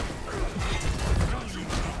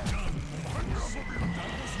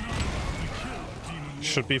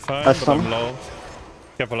 Should be fine, but I'm low.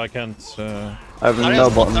 Careful, I can't. I have no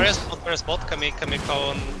buttons. There is bot. Can we go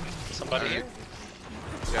on somebody here?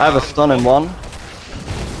 I have a stun in one.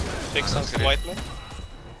 Big stun for Whiteman.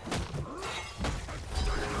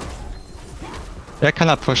 They're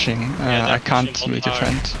kinda pushing. I can't really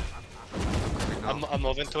defend. I'm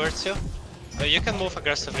moving towards you. You can move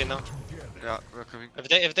aggressively now. Yeah, we're coming.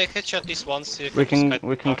 If they hit you at least once, you can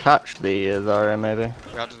we can catch the Zarya maybe.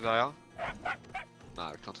 Yeah, the Zarya.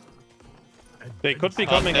 Nah, I can't. They could be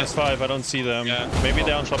coming as 5, I don't see them. Yeah. Maybe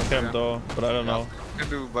they're on top camp though, but I don't know. We can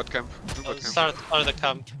do bot camp. Start the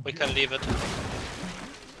camp, we can leave it.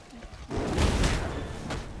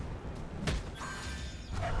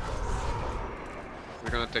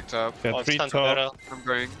 We're gonna take top. Yeah, 3 top. I'm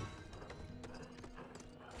going.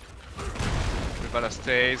 The Vala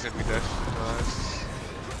stays and we dash. Nice.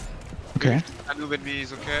 Okay. Hanu and me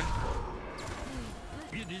is okay.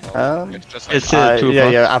 It's just It's like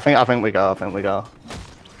yeah. I think we go.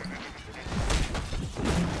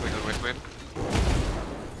 Wait.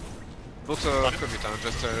 Not commit,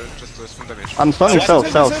 just small damage. I'm stunning cell.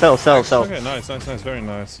 Okay, nice, very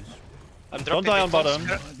nice. Don't die on bottom.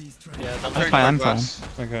 Yeah, I'm fine.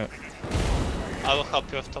 Okay. I will help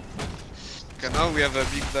you with top. Okay, now we have a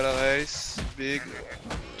big battle race. Big.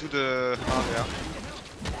 To the area.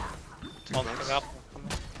 Up.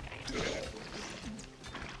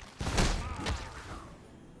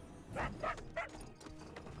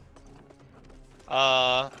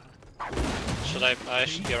 Should I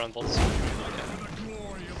should be around both.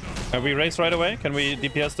 We race right away? Can we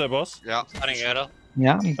DPS the boss? Yeah.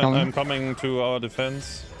 Yeah, I'm coming to our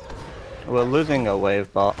defense. We're losing a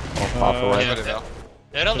wave, but half away. Yeah.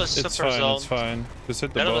 Errol is super zone. It's fine. Just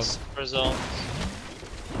hit the Errol boss. is super zone.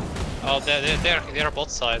 Oh, they're both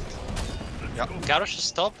sides. Yeah. Garrosh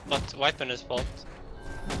is top, but Whiteman is bot.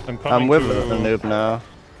 I'm with the noob now.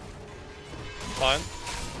 Fine.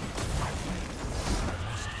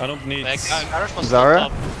 I don't need... Garrosh was Zara?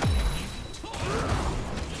 top.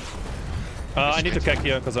 I need to keck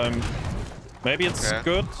here, because I'm... Maybe it's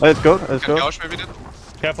good? Oh, it's good, it's good. Maybe then?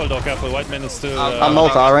 Careful though, careful. Whiteman is still... I'm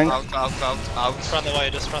ult-Ring. Out.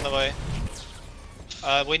 Just run away.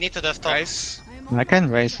 We need to def top. Nice. I can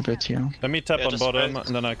raise a bit here. Let me tap on bottom,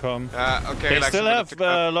 and then I come. Okay, they still have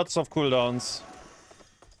lots of cooldowns.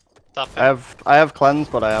 I have cleanse,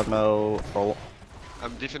 but I have no ult.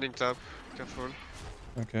 I'm defending top. Careful.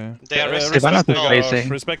 Okay. They are respect the garage.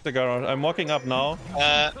 Respect the garage. I'm walking up now.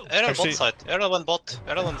 Errol bot side. Errol one bot.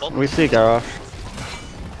 We see garage.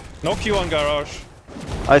 No Q on garage.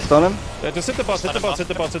 I stun him. Just hit the boss, hit the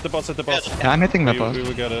boss. Yeah, I'm hitting the boss. We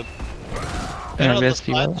will get it. Yeah, where's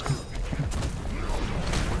the wall?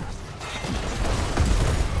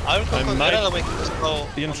 I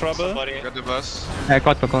might be in trouble. Got the boss. I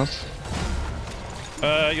got the boss.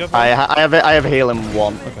 You have I have heal in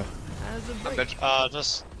 1. Okay. I'm dead.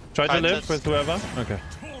 Just try to live with whoever. Okay.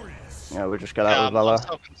 Yeah, we just got out with Vela.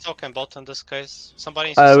 I'm talking bot in this case.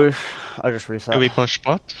 Somebody. I just reset. Do we push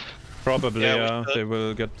bot? Probably, yeah. They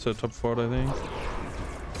will get to top 4, I think.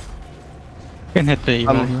 You can hit the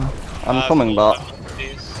evil here. I'm coming bot.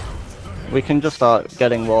 We can just start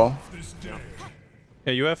getting wall.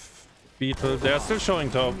 Yeah, you have Beetle. They are still showing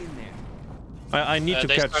top. I need to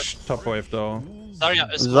catch top wave though.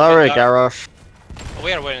 Zara, garage.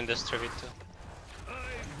 We are winning this 3v2.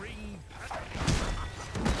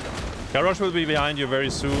 Garage will be behind you very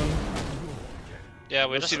soon. Yeah,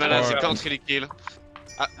 we just they can't really kill.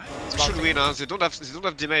 Should win, huh? They don't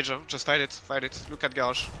have damage, huh? Just fight it. Look at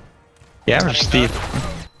garage. Yeah, we're steep.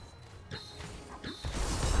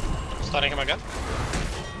 Starting him again.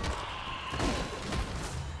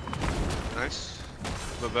 Nice.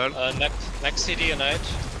 Bubble. Next CD and 8.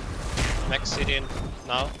 Next CD in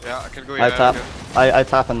now. Yeah, I can go I tap. I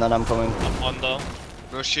tap and then I'm coming. I'm on though.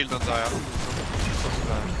 No shield on Zaya.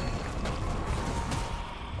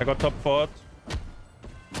 I got top 4.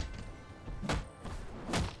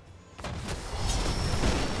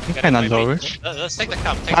 Can I lower? Let's take the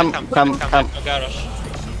camp. Camp. Garage.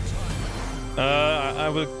 I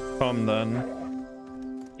will come then.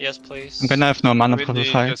 Yes, please. I'm gonna have no mana for the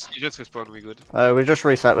fight. You just respawn, we good. We just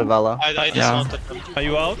reset with Vela. I just wanted to... Are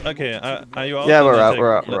you out? Okay, are you out? Yeah, we're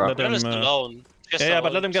out. Let him, alone. Yeah,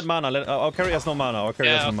 but let him get mana. Our carry has no mana.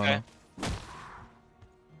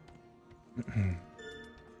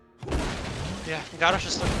 Yeah, Garage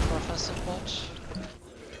is looking for offensive bot.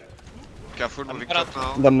 Careful moving top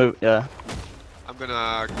now. The move, yeah. I'm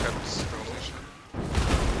gonna cut this conversation.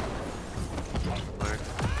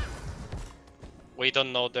 We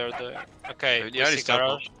don't know they're there. Okay, yeah, we see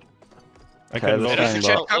Garage. I can load. If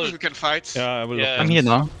Jet comes, we can fight. Yeah, I will. Yeah, I'm here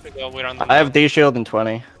now. I have D shield in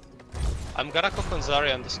 20. I'm gonna cook on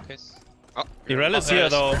Zarya in this case. Oh, Irel is here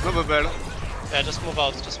though. Yeah, just move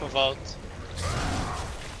out.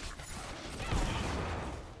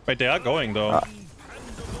 Wait, they are going though.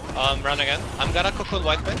 Run again. I'm gonna cook on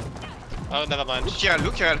White Man. Oh, never mind.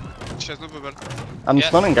 Look here. She has no bubble. I'm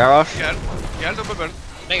stunning garage. Yeah, no bubble.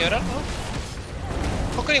 Nej, Errol.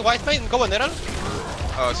 Cook on White Man, go on Errol.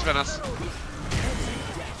 Oh, super nice.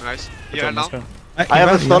 Nice. Yeah, now. I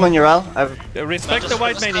have a stun on Urel. Respect the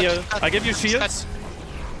White Man here. I give you shields.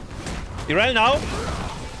 Irel now.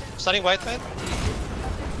 Starting White Man.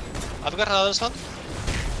 I've got another stun.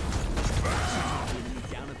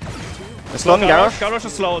 Stun garage. Garage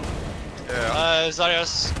is slowed. Yeah.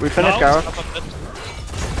 Zarya's. We finished garage.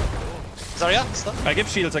 Zarya, stun. I give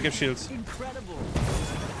shields, Incredible.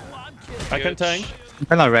 I can tank.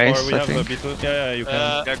 I'm gonna raise, Or we I have a think. beetle. Yeah, you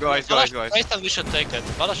can. Yeah, guys. Race and we should take it.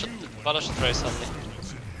 Valla should race only.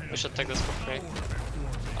 We should take this for free.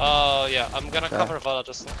 Oh yeah, I'm gonna cover Valla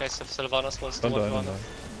just in case if Sylvanas wants to Don't one. die.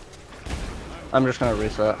 I'm just gonna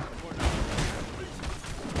reset.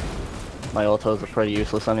 My autos are pretty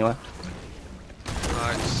useless anyway.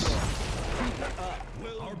 Nice.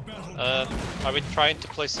 Are we trying to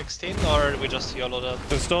play 16 or we just YOLO that?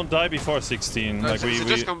 Just don't die before 16. No, Like so we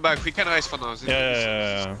just come back. We can race for now.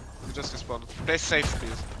 Yeah. We just respawn. Play safe,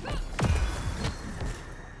 please.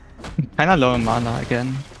 Kinda low in mana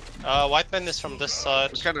again. White man is from this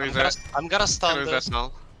side. We can reset. I'm gonna stun Can this. reset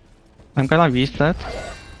now. I'm gonna reset.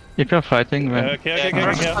 If you're fighting, then... Okay.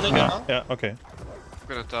 Yeah, okay. I'm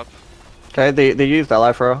gonna top. Okay, they used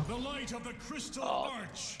ally throw. The light of the crystal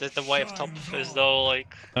arch. The wave top is though like...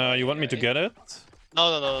 You want me to get it? No,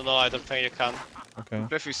 I don't think you can. Okay.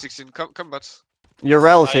 Play 16. Come, bots. Your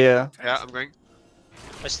rel's here. Yeah, I'm going.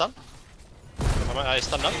 I stun? I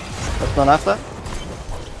stun up? That's not after.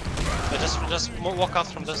 Just walk out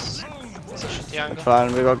from this. It's a shitty angle.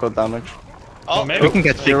 Fine, we got good damage. Oh, maybe. We can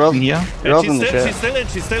get 16 You're here. You're Yeah, in the shit.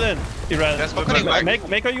 she's still in. Iran. That's not coming back.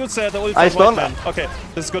 Make her use the ult. I on stun. White Man. Okay,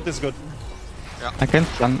 this is good. I can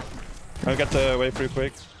stun. I'll get the wave real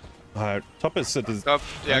quick. Top is it is. Top.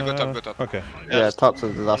 Yeah, go top. Okay. Yeah, top's a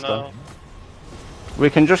disaster. No. We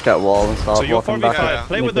can just get wall and start So you're walking 4v5. back. Yeah.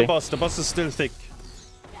 Play with the Maybe. boss. The boss is still thick.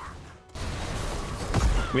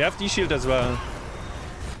 We have D-shield as well.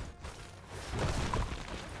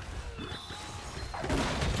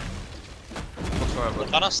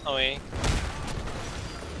 Gonna snowy.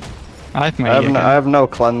 I have my I E have no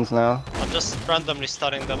cleanse now. I'm just randomly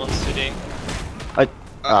starting them on CD.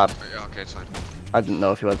 Yeah, okay, it's fine. I didn't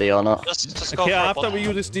know if you had D or not. Just go Okay, for a after bot. we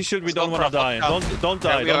use this D-shield, we Let's don't go want to for a die. bot Don't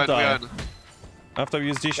die, Yeah, don't die. we are. After we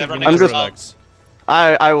use D-shield, we I'm need to just- relax.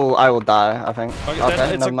 I will die, I think. Okay, Okay,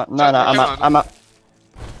 then it's no, a- no, I'm out.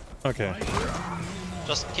 Okay.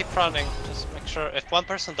 Just keep running. Just make sure if one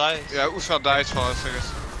person dies. Yeah, Usha dies for us, I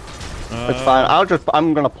guess. It's fine.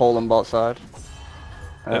 I'm gonna pull them bot side.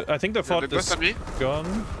 I think the fort the is ghost on me?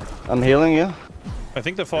 gone. I'm healing you. I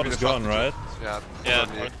think the fort Maybe is the fort gone, is- right? Yeah. Yeah.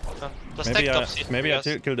 probably. Just Maybe take top seat. maybe yes.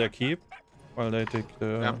 I kill their keep while they take the.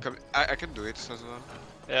 Yeah, I'm coming. I can do it as well.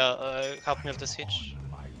 Yeah, help me with the siege.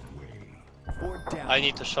 Fort down. I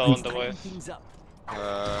need to show on the wave. Things up.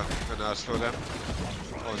 Gonna slow them.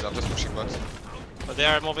 Oh, they're just pushing bot. But they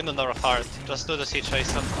are moving on our heart. Just do the siege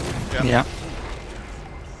ASAP. Yeah.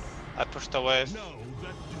 I push the wave.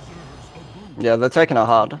 Yeah, they're taking it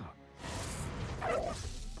hard.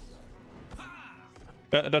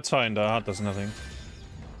 Yeah, that's fine. The heart does nothing.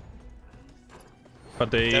 But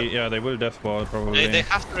they will death ball probably. They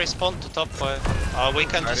have to respond to top wave. We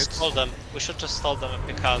can Got just it. stall them. We should just stall them if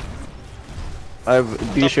we can. I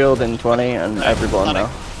have D-shield in 20 and everyone now.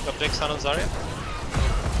 Got big sun on Zarya.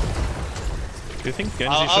 Do you think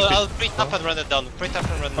Genji should I'll pre-tap and run it down. Pre-tap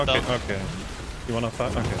and run it be? down. Okay. You wanna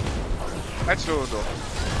fight? Okay. That's slow though.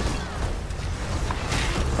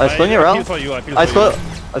 I stun your I rel. feel for you. I feel I for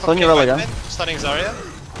you. stun your rel White again. man, stunning Zarya.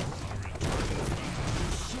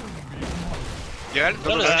 Yeah,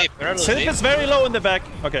 Rel is deep. Rel is Sylph deep. is very low in the back.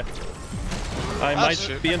 Okay. I might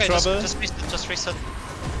be in trouble. Just reset.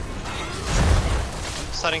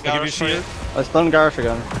 Stunning I give you Garage for you. shield. I stun Garage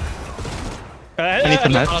again. I need to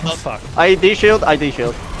net. Fuck. I D-shield.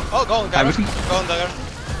 Oh, go on Garage. we Go on Garage.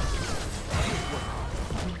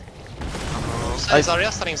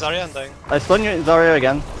 Stunning Zarya and dying. I stun you Zarya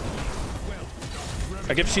again.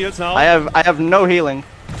 I give shields now. I have no healing.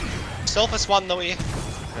 Self is 1, no E.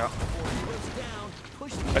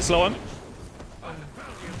 I slow him.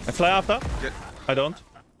 I fly after. Yeah. I don't.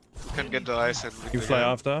 Can get the ice and You fly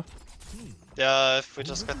after. Yeah, if we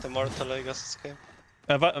just get the mortal, I guess it's game.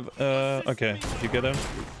 Okay. You get him.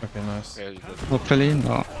 Okay, nice. Yeah, you did. Hopefully,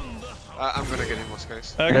 no. I'm gonna get him more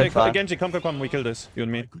guys. Okay, fine. Genji, come. We kill this. You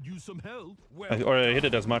and me. Could use some help. Or hit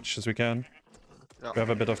it as much as we can. Yeah. We have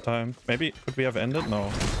a bit of time. Maybe could we have ended?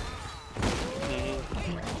 No.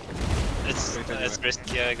 It's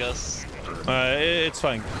risky, I guess. It's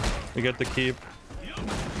fine. We get the keep.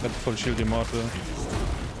 Get full shield immortal.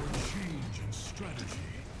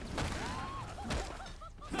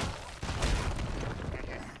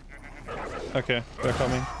 Okay, they're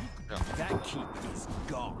coming. That keep is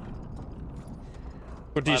gone.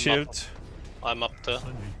 Good D-shield. I'm up to.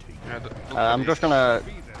 Yeah, I'm just gonna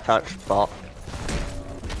catch bot.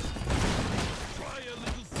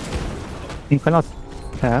 You cannot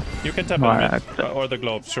tap. You can tap No, on I- mid. Or the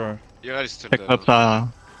globe, sure. You're ready still. Pick up,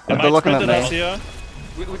 They They're might looking sprint at at me. us here.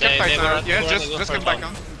 We can They fight were now. at- Yeah, they were just at the come back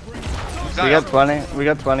front. now. We got 20. We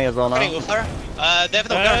got 20 as well now. They have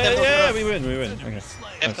no guard. Yeah, we win. Okay.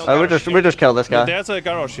 Nice. We just killed this guy. There's a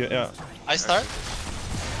garage here. Yeah. I start.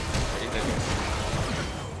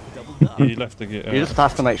 He left the gear. You just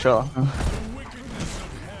have to make sure.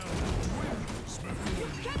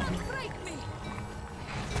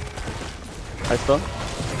 I stun.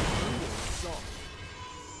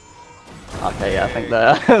 Okay, yeah, I think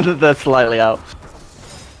they're slightly out.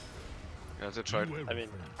 Yeah, they tried. I mean,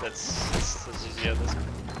 that's GG at this point.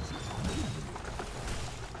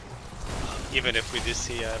 Even if we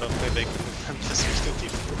DC, I don't think they can defend this with 2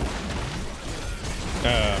 teams.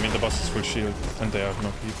 I mean, the boss is full shield, and they have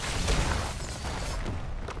no keep.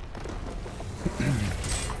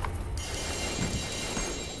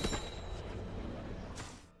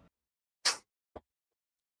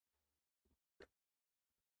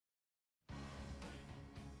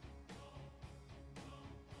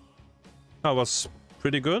 That was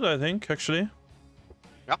pretty good, I think, actually.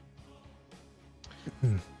 Yeah. Yeah,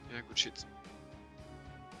 good shit.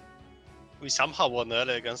 We somehow won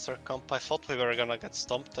early against our comp. I thought we were gonna get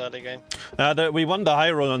stomped early game. We won the high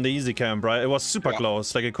roll on the easy camp, right? It was super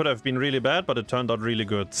close. Like, it could have been really bad, but it turned out really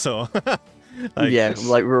good, so... like, yeah,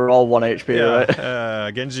 like we were all 1 HP,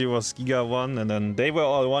 right? Genji was Giga 1, and then they were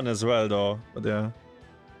all 1 as well, though. But yeah.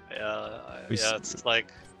 Yeah, it's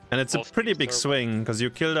like... And it's a pretty big swing, because you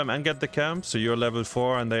kill them and get the camp, so you're level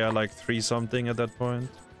 4 and they are like 3 something at that point.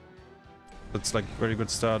 That's like very good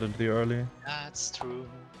start into the early. That's true.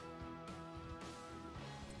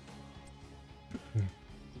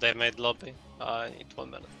 They made lobby. I need 1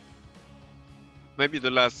 minute. Maybe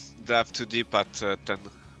the last they have too deep at 10.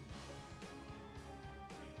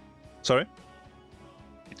 Sorry?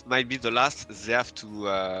 It might be the last they have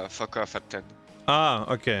to fuck off at 10.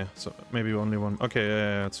 Ah, okay. So maybe only 1. Okay,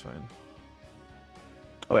 yeah, that's fine.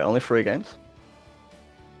 Oh wait, only 3 games?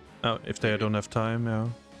 Oh, if they don't have time, yeah.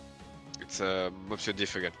 It's Monsieur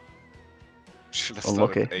Diff again. Should have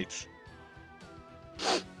Unlucky. started at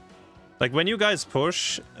 8. Like, when you guys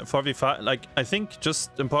push 4v5, like, I think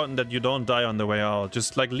just important that you don't die on the way out.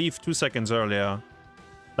 Just, like, leave 2 seconds earlier.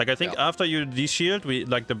 Like, I think after you de-shield,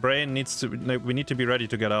 the brain needs to, like, we need to be ready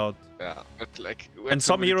to get out. Yeah, but like... And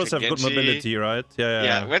some heroes have Genji, good mobility, right?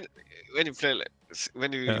 Yeah, when you play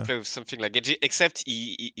play with something like Genji, except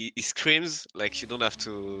he screams, like, you don't have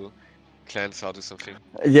to cleanse or do something.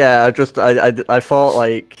 Yeah, I thought,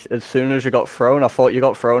 like, as soon as you got thrown, I thought you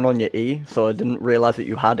got thrown on your E, so I didn't realize that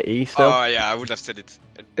you had E still. Oh yeah, I would have said it.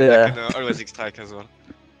 Yeah. I can always extract as well.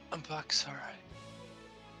 I'm back, sorry.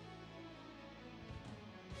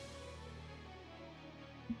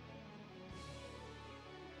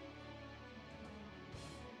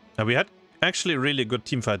 We had actually really good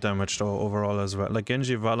teamfight damage though overall as well. Like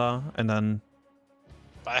Genji, Vala, and then...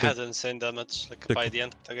 I had insane damage like by the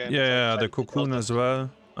end of the game. Yeah, the Cocoon as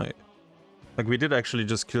well. Like we did actually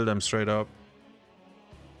just kill them straight up.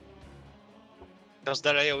 Because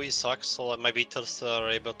their AoE sucks, so like, my beetles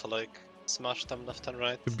are able to like smash them left and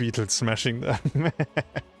right. The beetles smashing them.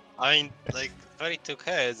 I mean, like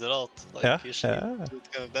 32k is a lot. Like usually do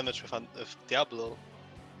kind of damage with Diablo.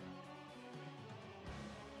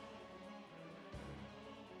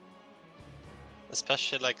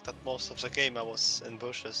 Especially like that most of the game I was in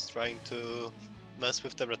bushes trying to mess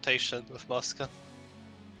with the rotation with Masca.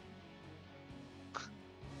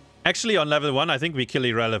 Actually, on level 1, I think we kill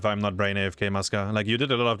Irel if I'm not brain AFK, Masca. Like, you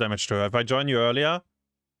did a lot of damage to her. If I join you earlier,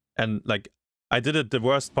 and like, I did it the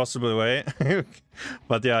worst possible way.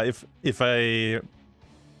 But yeah, if I'm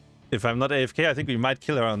not AFK, I think we might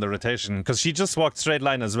kill her on the rotation. Because she just walked straight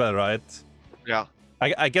line as well, right? Yeah.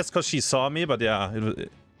 I guess because she saw me, but yeah,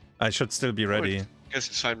 I should still be ready. I guess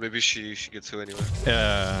it's fine. Maybe she gets through anyway.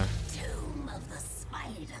 Yeah. Tomb of the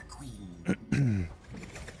Spider Queen.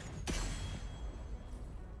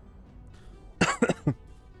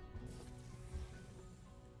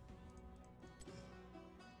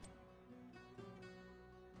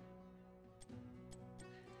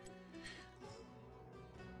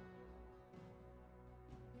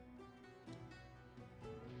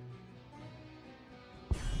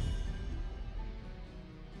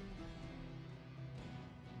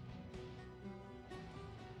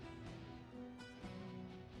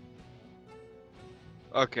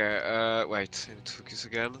 Okay, wait, I need to focus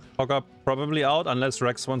again. Hogger probably out, unless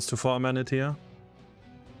Rex wants to foreman it here.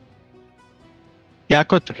 Yeah,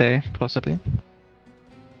 good play, possibly.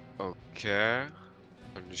 Okay,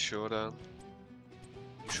 I'm not sure then.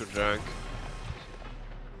 You should rank.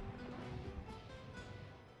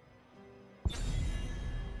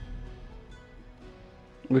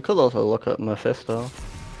 We could also look at Mephisto.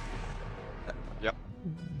 Yep.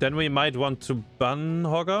 Then we might want to ban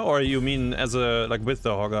Hogger, or you mean as a like with the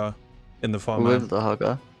Hogger in the format? With the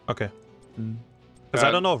Hogger. Okay. Because I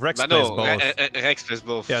don't know if Rex plays both. Rex plays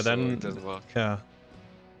both. Yeah, so then it doesn't work. Yeah.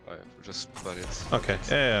 Alright, we'll just ban it. Okay.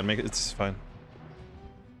 Yeah, make it. It's fine.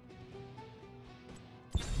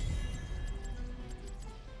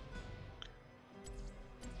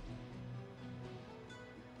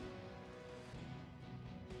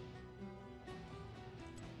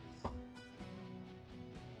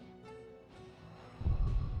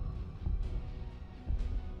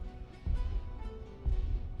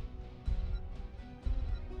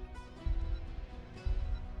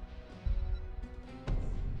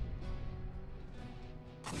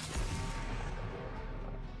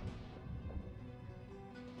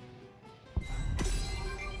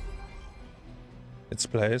 It's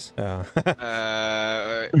plays. Yeah.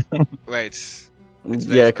 Wait.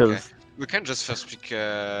 Yeah, because okay. We can just first pick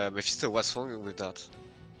Mephisto. What's wrong with that?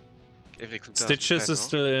 Stitches is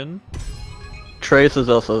still in. Trace is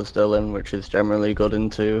also still in, which is generally good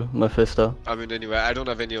into Mephisto. I mean, anyway, I don't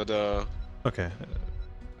have any other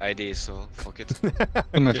ideas, so fuck it.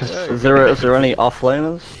 Is there any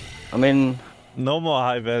offlaners? I mean, no more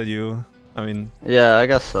high value. I mean, yeah, I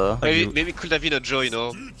guess so. Maybe could have been a Joe, you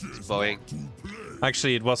know? It's boring.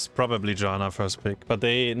 Actually, it was probably Joanna first pick, but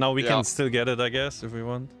now we can still get it, I guess, if we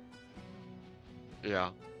want.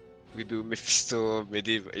 Yeah. We do Mephisto,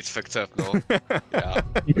 Medivh, it's fucked up now.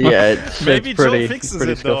 Yeah, maybe it's pretty, Joe fixes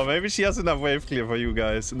pretty it though. Maybe she has enough wave clear for you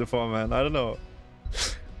guys in the format. I don't know.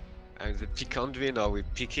 And the pick Anduin, or we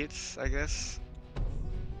pick it, I guess.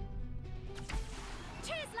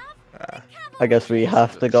 I guess we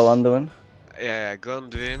have to go Anduin. Yeah, go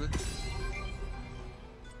Anduin.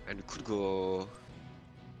 And we could go...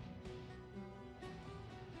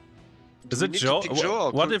 Is it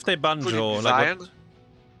Joe? What if they ban Joe? Like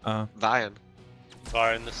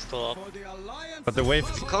Varian is still up. But the wave...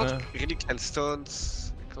 We can't really cleanse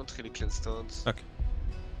stones. We can't really cleanse stones. Okay.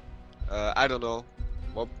 I don't know.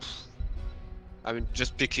 Well, I mean,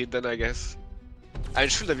 just pick it then, I guess. I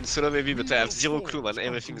should have been solo maybe, but I have zero clue, man.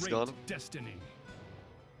 Everything's gone.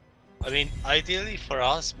 I mean, ideally for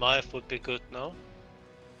us, Maiev would be good, no?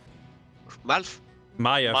 Maiev?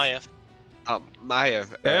 Maiev.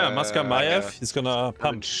 Maiev. Yeah, Mascar Maiev, he's gonna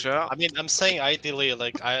pump. Sure. I mean, I'm saying ideally,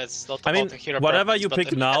 like, it's not I mean, about the hero whatever preference, you but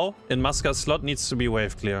pick now in Mascar's slot needs to be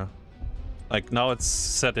wave clear. Like, now it's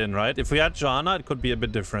set in, right? If we had Joanna, it could be a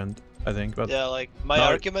bit different, I think. But yeah, like, my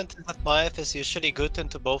argument is that Maiev is usually good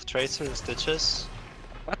into both Tracer and Stitches.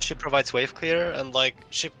 But she provides wave clear, and, like,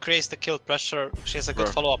 she creates the kill pressure. She has a good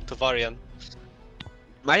follow-up to Varian.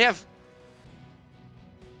 Maiev?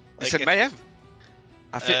 You said Maiev?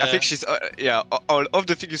 I think she's yeah. All of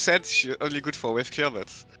the things you said, she's only good for wave clear, but.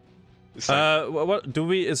 What do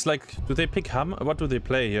we? It's like, do they pick Ham? What do they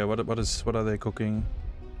play here? What are they cooking?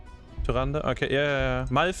 Tyrande? Okay, yeah.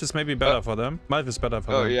 Malf is maybe better for them. Malf is better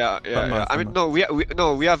for them. Oh yeah. I mean, no, we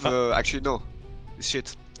have actually no.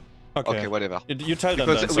 Shit. Okay, whatever. You tell them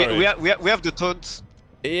because then, we have the taunt.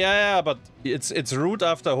 Yeah, but it's root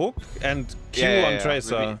after hook and Q on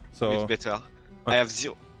Tracer. Maybe, so it's better. Okay. I have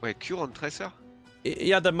zero. Wait, Q on Tracer?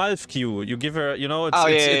 Yeah, the Malf Q. You give her, you know,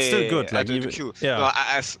 it's still good. Like Q. Yeah. No,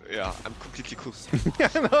 I'm completely cool.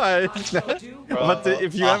 But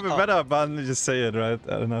if you have a better ban, you just say it, right?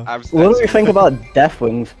 I don't know. What do we think about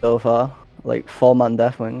Deathwings so far? Like 4-man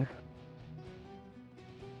Deathwings.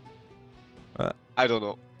 I don't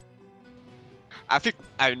know. I think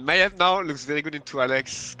Maiev now looks very good into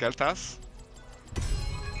Alex Kaltas.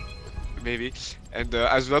 Maybe. And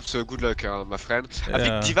hasuObs, good luck, my friend. I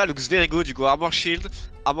think Diva looks very good. You go armor shield,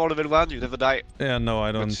 armor level 1, you never die. Yeah, no,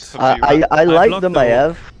 I don't. I like the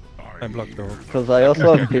Maiev. I blocked the hook. Because I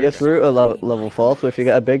also have PS root at level 4, so if you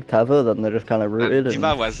get a big tether, then they're just kind of rooted.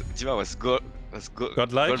 Diva was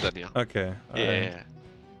godlike? golden here. Okay. Yeah.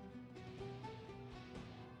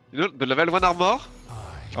 You know, the level 1 armor,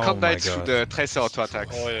 you can't die through the Tracer auto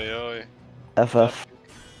attacks. FF.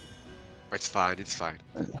 It's fine, it's fine.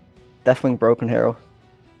 Deathwing broken hero.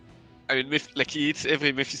 I mean, like he hits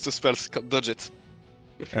every Mephisto spell, can't dodge it.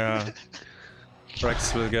 Yeah.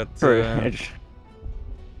 Rex will get some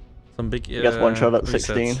big. He gets one shot at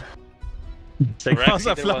 16.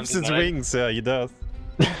 Daykwaza flaps his wings. Yeah, he does.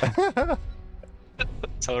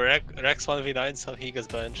 So Rex 1v9, so he gets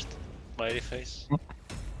benched. Smiley face.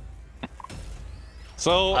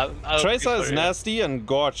 So Tracer is nasty and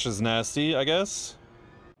Gorge is nasty, I guess.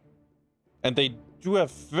 And they do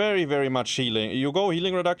have very, very much healing. You go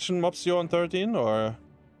healing reduction mobs you on 13, or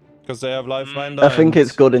because they have life binder? I think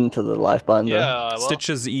it's good into the life binder. Yeah, well,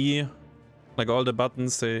 Stitches E, like all the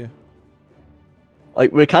buttons they.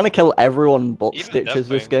 Like, we kind of kill everyone but Even Stitches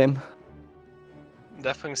this Deathwing. game.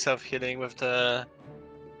 Deathwing self-healing with the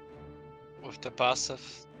passive.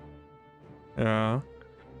 Yeah.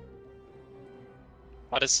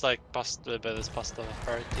 But it's like past the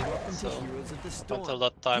parity. Welcome So to Heroes of the Storm. until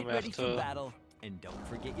that time Get we ready have for to battle, and don't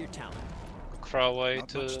forget your talent. crawl away Not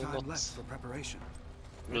to much time not left for preparation.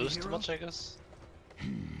 lose Ready, too hero? much, I guess.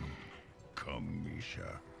 Come,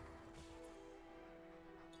 Misha.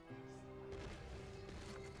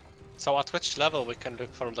 So at which level we can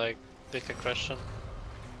look for like big aggression?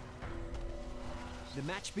 The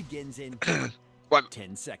match begins in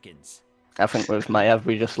 10 seconds. I think with Maiev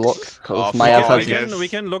we just look, because Oh, Maiev fuck, has... I guess. We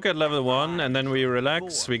can look at level 1 and then we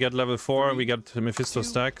relax. We get level 4, we get Mephisto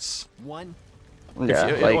stacks. 1. Yeah,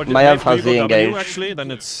 If you- like or Maiev maybe has we the go W engage. actually,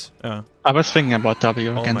 then it's... Yeah. I was thinking about W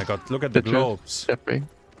Oh again. my god, look at the globes.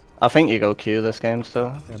 I think you go Q this game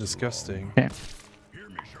still. Yeah, disgusting. Yeah.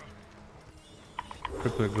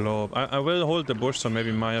 Triple globe. I will hold the bush so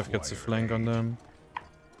maybe Maiev gets a flank on them.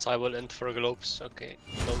 So I will int for globes. Okay,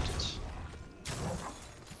 noted.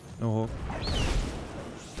 No hope.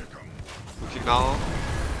 Looking now.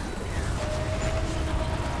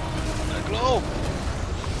 A globe!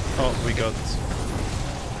 Oh, we got...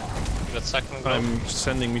 You got second globe. I'm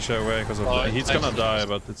sending Misha away because of Oh, he's thanks. gonna die,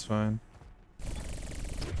 but it's fine.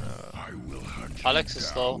 I will hunt Alex you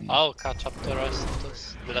is low. down. I'll catch up the rest of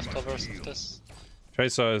this, the leftovers of this.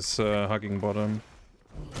 Tracer is hugging bottom.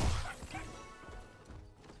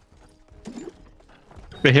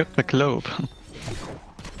 We hit the globe.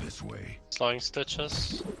 This way. Slowing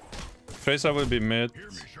Stitches. Tracer will be mid.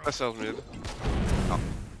 I self mid.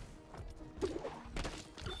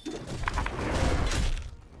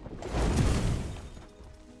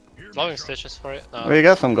 Slowing Stitches for it. No. We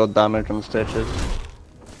get some good damage on Stitches.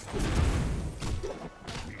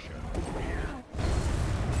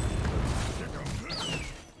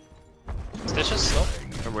 Stitches slow.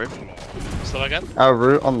 I'm with. Slow again. Our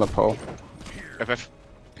root on the pole. FF.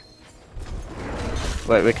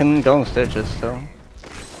 Wait, we can go on Stitches still.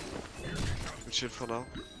 Good shit for now.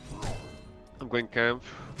 I'm going camp.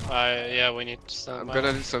 Yeah, we need to stand I'm by.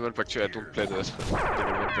 gonna need someone actually I don't play the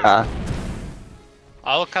Ah.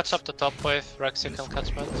 I'll catch up the top wave. Rex, you can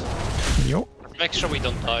catch mid. Yo. Make sure we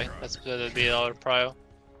don't die. That'll be our prio.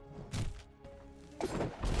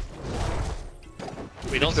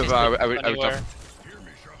 We don't see I will anywhere.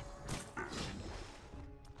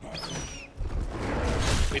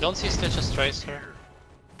 We don't see Stitches Tracer.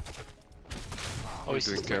 Oh, we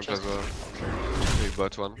see doing camp Stitches. as well. Maybe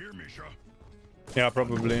bot one. Yeah,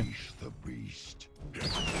 probably. Unleash the beast.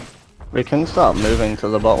 We can start moving to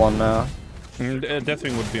the bot one now.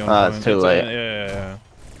 Deathwing would be on Ah, point. it's too late. Yeah.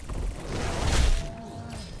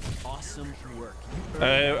 Awesome work.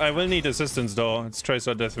 I will need assistance though. It's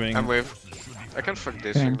Tracer Deathwing. I'm with. I can fuck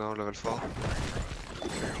this thing now, level 4.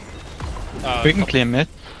 We can clear mid.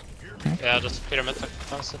 Yeah, just pyramid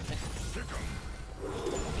constantly.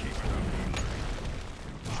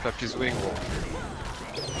 Slap his wing.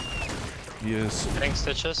 Yes. Getting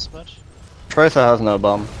Stitches much. Tracer has no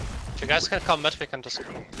bomb. If you guys can come mid, we can just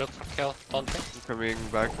look for kill, don't we? I'm coming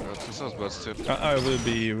back. This was bot still. I will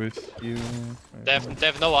be with you. They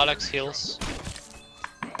have no Alex heals.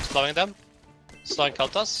 Slowing them. Slowing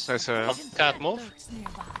Keltas. Nice, Can't move. Lurks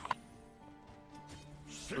nearby.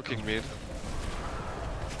 looking mid.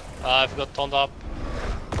 I've got taunt up.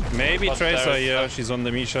 Maybe But Tracer there's, here. She's on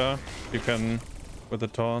the Misha. You can with the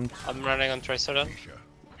taunt. I'm running on Tracer then.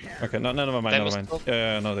 Okay, no, never mind, They never must mind. go.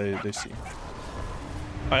 Yeah, no, they see.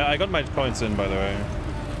 I got my points in, by the way.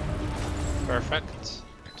 Perfect.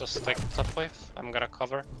 Just take the top wave. I'm gonna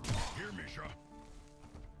cover.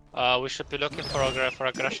 We should be looking for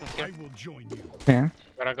aggression here. I will join you. Yeah.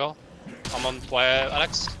 Gonna go. I'm on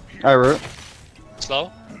Alex. I root.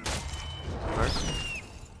 Slow.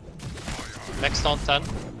 Next on 10.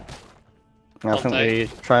 I think we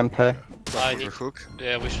try and pay. I need. Hook.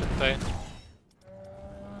 Yeah, we should pay.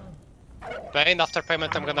 Pain after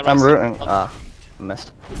payment. I'm gonna. I'm rest. rooting. Ah,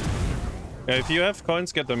 missed. Yeah, if you have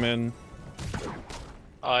coins, get them in.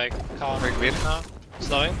 I can't. Bring mid. Now.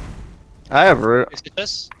 Slowing. I have root. Is it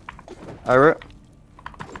this? I root.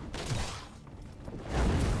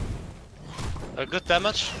 Good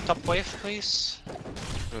damage. Top wave, please.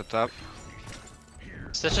 No tap.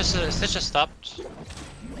 Stitches stopped.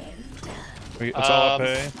 It's our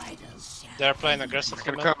pay. They're playing aggressive.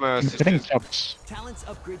 Can mid. come Getting chops. Talents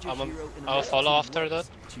upgrade your I'm on- hero in I'll follow after that.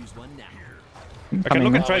 Choose one now. I can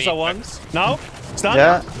look Coming at Tracer mid. once. Now? Stun?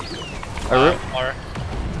 Yeah. I root. Or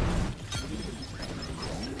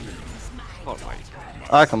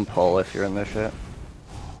I can pull if you're in this shit.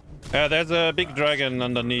 Yeah, there's a big dragon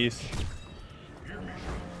underneath.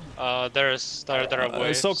 There are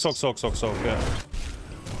waves. Soak, yeah.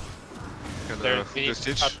 Can do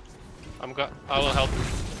Stitch. I will help.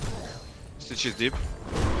 Stitch is deep.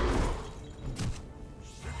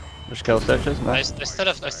 Just kill Stitches, I nice. still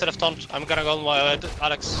have taunt. I'm gonna go on my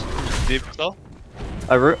Alex. Deep. Slow.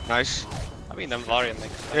 I root. Nice. I mean, I'm Varian.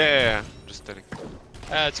 Like, Yeah. Just telling.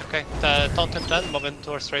 it's okay. Taunt in 10, moving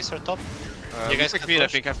towards Tracer top. You guys take mid, I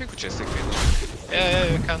think we just take mid. Yeah,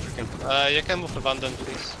 you can. You can move abandon,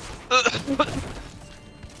 please.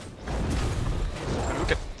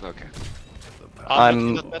 Okay.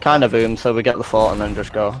 I'm kind of boom, so we get the fort and then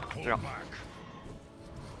just go. Yeah.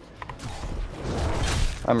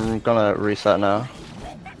 I'm gonna reset now.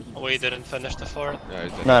 We didn't finish the fort.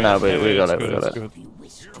 No, we got it, good, we got it. good.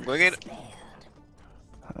 I'm going in.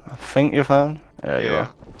 I think you're fine. Yeah, you are.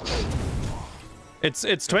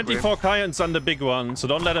 It's 24 Kayans on the big one, so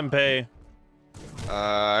don't let him pay.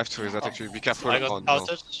 I have to reset actually. Be careful. I got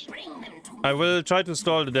outage. I will try to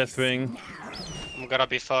stall the Deathwing. I'm gonna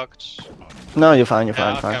be fucked. No, you're fine, Okay,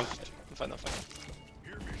 fine. I'm fine.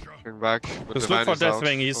 Going back. Just look for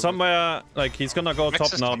Deathwing. He's somewhere, like, he's gonna go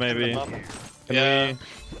top now, maybe. Can we...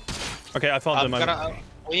 Okay, I found him.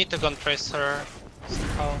 We need to gun Tracer.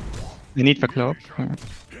 somehow. We need the cloak.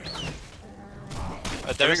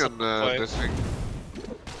 There is a Deathwing.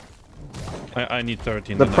 I need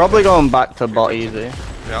 13. They're probably going back to bot easy.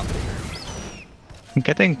 Yeah. I'm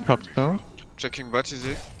getting propped though. Checking bot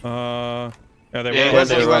easy. Yeah, they Yeah, were.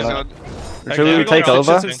 they were. were. Should we take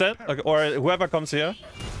over? Instead? Okay, or whoever comes here.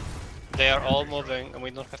 They are all moving, and we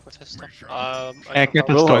don't have Mephisto. I get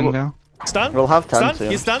the stone now. Stun? We'll have 10 Stun?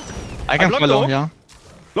 soon. He's stunned? I can block follow, low. yeah.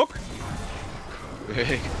 Look!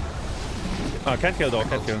 Oh, can't kill though,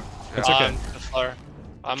 can't kill. It's I'm okay. the floor.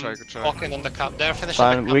 I'm Good try. walking on the camp. They're finishing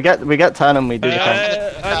Fine, the camp. we get 10 and we do the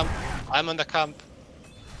camp. I'm on the camp.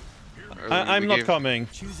 I'm not coming.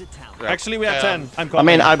 Choose a talent. Yeah. Actually, we have Yeah. 10. I'm I coming.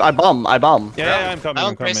 mean, I bomb. Yeah, I'm coming,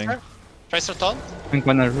 I'm coming. Tracer. Tracer taunt. I'm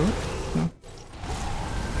gonna root.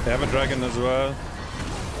 They have a dragon as well.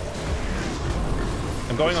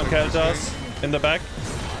 I'm going on Keltas. In the back.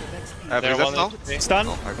 They're That's now? Stun.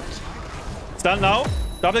 Oh, I got. Stun now.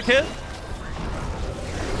 Double kill.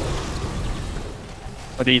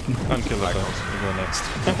 But eaten. Unkill the first. We go next.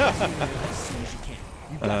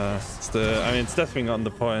 It's the, I mean, it's Deathwing on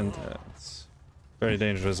the point. It's very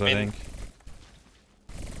dangerous, I think.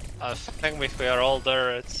 I think if we are all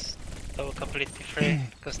there, it's completely free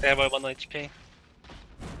because they have a 1 HP.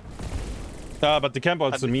 But the camp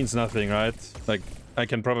also means nothing, right? Like, I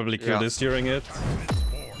can probably kill this during it.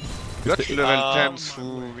 Got level 10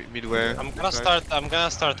 through midway. I'm gonna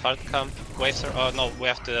start hard camp. Waves are. Oh no, we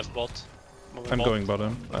have to have bot. I'm going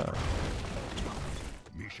bottom.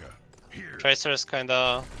 Tracer is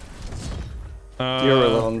kinda. You're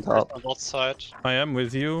alone top. On bot side. I am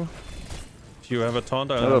with you. If you have a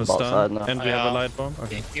taunt, I'll We're have a bot stun. side now. And we have a light bomb.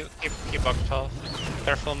 Okay. Keep back top.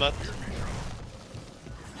 Careful, Matt.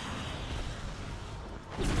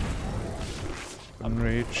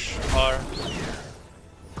 Unreach. Or.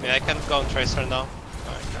 Yeah, I can go on Tracer now.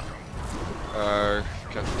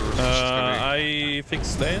 Can't move. I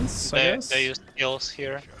fix lanes, I guess. They use skills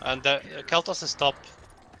here. And Keltos is top.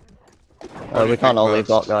 We can't all leave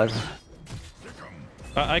bot, guys.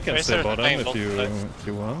 I can Tracer stay is bottom playing if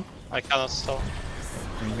you want. I cannot stop.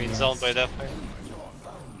 Being zoned by that way.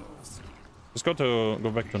 Just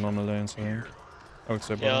go back to normal lanes, I think. I would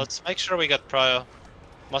say bottom. Yeah, let's make sure we get Prio.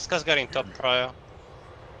 Masca's getting top Prio.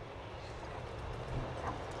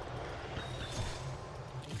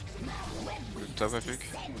 Top, I think.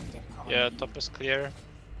 Yeah, top is clear.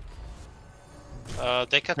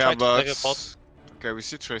 They can Yeah, try to take a bot. Okay, we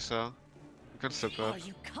see Tracer. We can step up.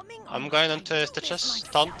 I'm going into Stitches,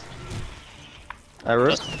 taunt. I root.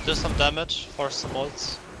 Just do some damage, force some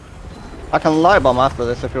ults. I can light bomb after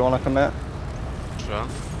this if you want to commit. Sure.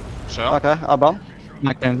 Okay, I'll bomb.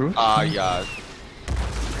 I can root. Yeah.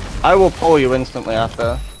 I will pull you instantly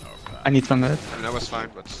after. I need some minutes. I mean, that was fine,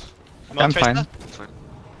 but I'm fine. it's fine.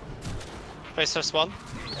 Tracer's one.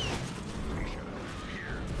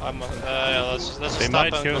 Yeah, let's just They stop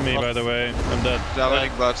might and kill go me, bot. by the way. I'm dead. They're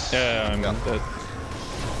running bots. Yeah, I'm dead.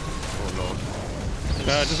 Oh lord.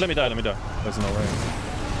 Just let me die, There's no way.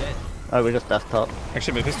 Oh, we just desktop.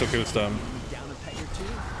 Actually, Mephisto kills them.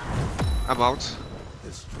 I'm out.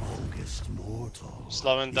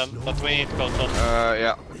 Slowing them, but we need to go top.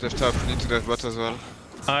 Yeah, dev top. Need to dev bot as well.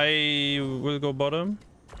 I will go bottom.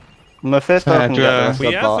 Mephisto can get the rest We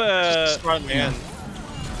of have bot. Just run me in.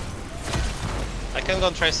 I can go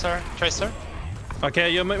on Tracer. Tracer? Okay,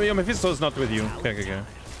 your Mephisto is not with you. Okay.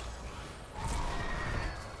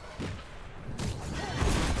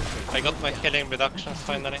 I got my healing reduction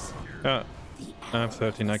finally. Yeah. I have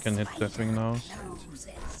 13, I can hit Deathwing now.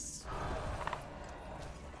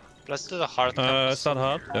 Let's do the hard camp. It's not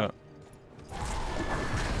hard, yeah.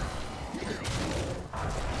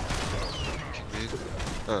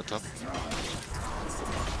 Top.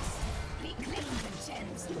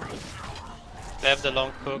 They have the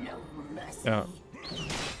long hook. Yeah.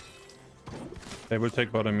 They will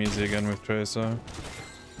take bottom easy again with Tracer.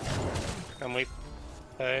 Can we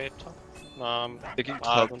pay top? No, Taking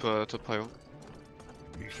top prio.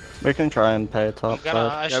 We can try and pay top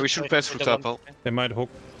side. Yeah, we should pass through top. They might hook.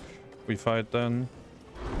 We fight then.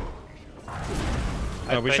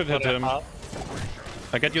 We should hit him.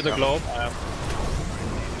 I get you the globe.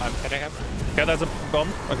 I'm hitting him. Cat has a bomb.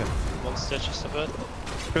 Okay. One stitch is a bit.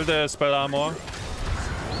 Kill the spell armor.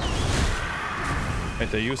 Wait,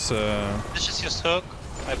 they use Stitches use hook.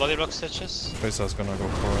 I body block Stitches. Tracer's gonna go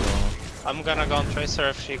for it. I'm gonna go on Tracer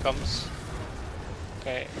if she comes.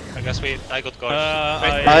 Okay, I guess I got Gorge.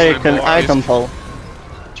 I can pull.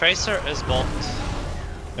 Tracer is bot.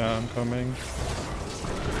 Yeah, I'm coming.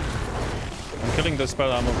 I'm killing the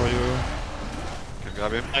spell armor for you. Can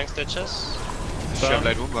grab him. Thanks, Stitches.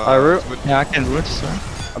 I root. Yeah, I can root, so.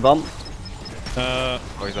 A bomb. Oh,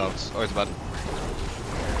 he's out. Oh, he's bad.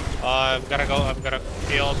 I'm gonna go, I'm gonna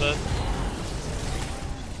heal a bit.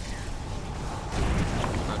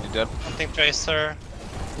 I need that. I think Tracer.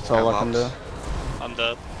 That's all I can do. I'm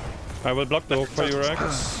dead. I will block the hook for you,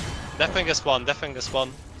 Rex. Deathwing is one, Deathwing is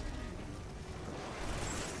one.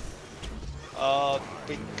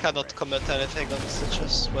 We cannot commit anything on the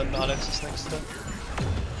Stitches when Alex is next to.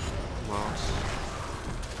 Wow.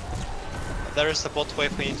 There is a bot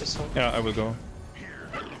wave we need to solve. Yeah, I will go.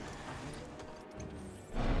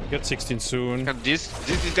 Get 16 soon. Can this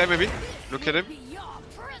guy maybe? Look at him.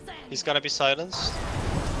 He's gonna be silenced.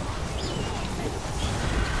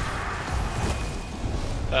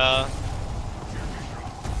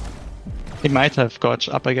 He might have got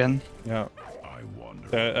up again. Yeah.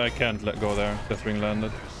 I can't let go there. Deathwing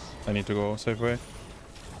landed. I need to go safe way.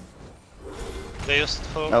 They used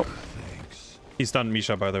hook. Nope. He stunned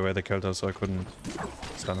Misha, by the way, the killed her, so I couldn't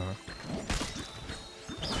stun her.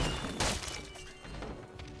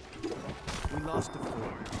 We lost the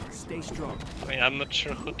floor. Stay strong. I mean, I'm not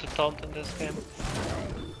sure who to taunt in this game.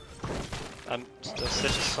 The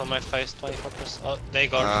Stitches on my face 24%. Oh, they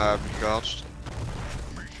got. Gorged.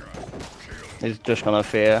 He's just gonna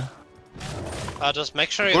fear. Just make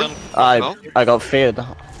sure you Cool. don't. I got feared.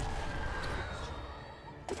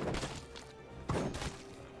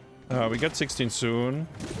 We get 16 soon.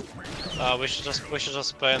 We should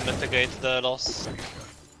just play and mitigate the loss.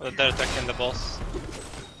 They're attacking the boss.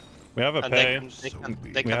 We have a And pay. they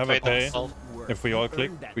We can have pay a pay. themselves. If we all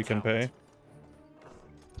click, we can pay.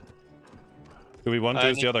 Do we want to?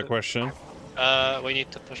 Is the other question. We need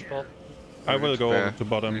to push bot. I will go to We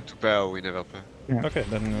bottom. need to pay or we never pay. Yeah. Okay,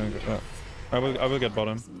 then I will get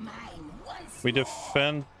bottom. We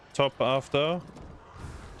defend top after.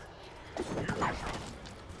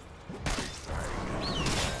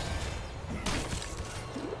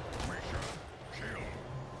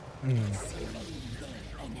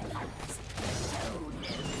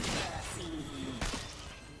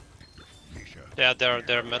 Yeah,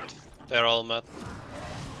 they're mid. They're all mid.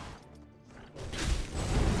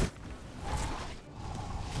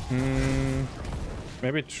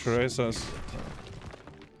 Maybe Tracers.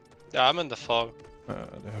 Yeah, I'm in the fog.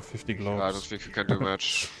 They have 50 I don't globes. think we can do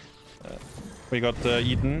much. We got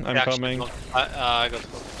Eden. I'm coming. I got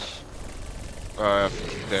hooked. I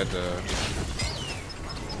think dead.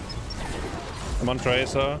 I'm on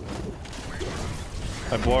Tracer.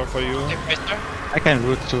 I bore for you. I can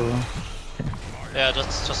root too. Yeah,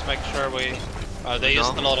 just make sure we. They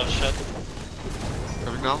used a lot of shit.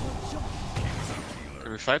 Coming now?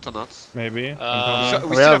 Can we fight or not? Maybe. We I'm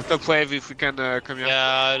coming. still have top wave if we can come here.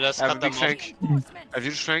 Yeah, let's I have a cut them big off. flank. Have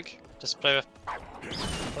you flank? Just play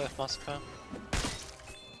with Mascarade.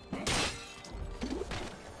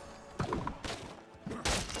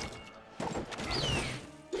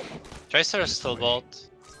 Tracer is still bot.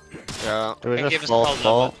 Yeah. Do we Can just give us fall spell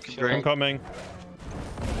ball? damage. I'm coming.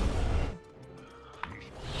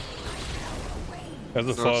 There's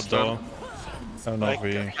a thought though. I'm not Like,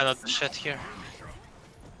 being. cannot do shit here.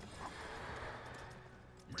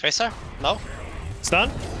 Tracer? No? Stun?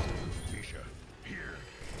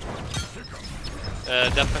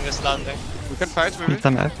 Deathwing is landing. We can fight maybe? It's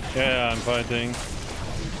a map. Yeah, I'm fighting.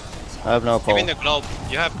 I have no Give pull. me the globe.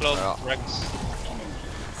 You have globe, Yeah. Rex.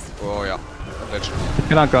 Oh yeah. Legend. You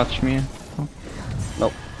cannot dodge me.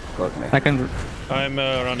 Nope. Got me. I can root. I'm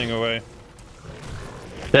running away.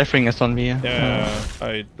 Deathwing is on me. Yeah,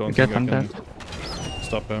 I don't get think I on can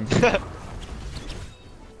stop him.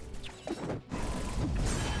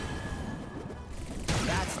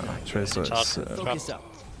 Tracer is... Focus up.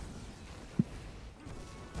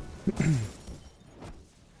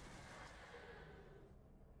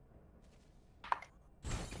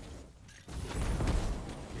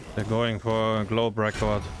 They're going for a globe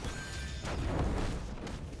record.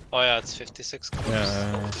 Oh yeah, it's 56 clicks.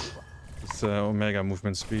 Yeah, it's Omega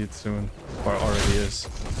movement speed soon, or already is.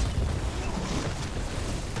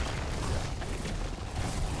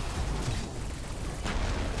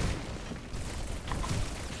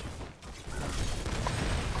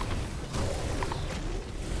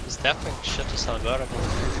 This Deathwing shit is unbearable.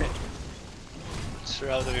 Sure,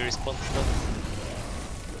 how do we respond to that?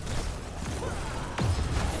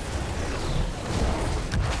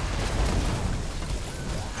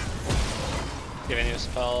 Giving you a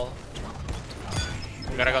spell.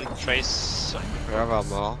 I'm gonna go trace. We have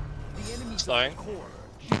armor. Slowing.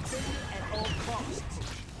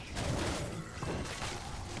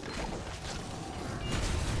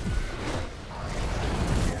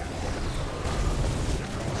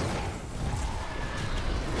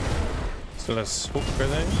 So let's hook, I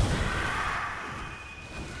think.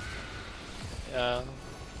 Yeah.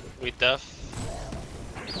 We def.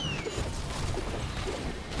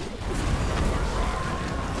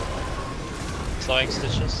 Slowing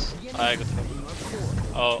stitches. I got him.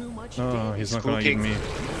 Oh. No, he's not gonna eat me.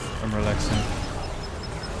 I'm relaxing.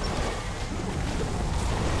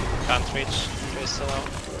 Can't reach. Tracer now.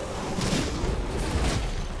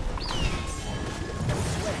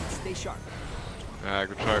 Stay sharp.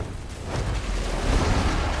 Good try.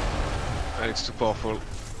 It's too powerful.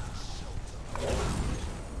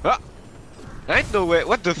 Ah! Ain't no way.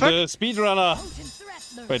 What the fuck? The speedrunner!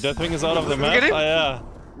 Wait, that thing is out of the map? Oh, yeah.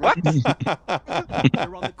 What?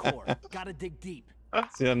 They're on the core. Gotta dig deep.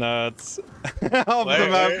 Yeah, no, it's off the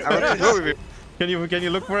map. I want to go with him. Can you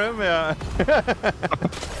look for him? Yeah.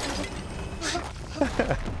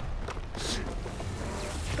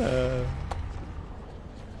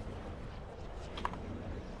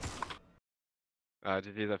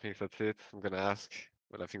 GG, I think that's it. I'm gonna ask,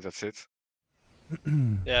 but I think that's it.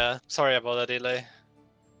 Yeah, sorry about the delay.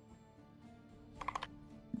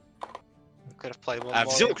 Could have played one I have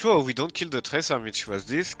more. zero clue. We don't kill the Tracer, which was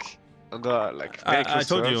disc. And like very I close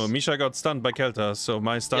told to you, us. Misha got stunned by Kelta, so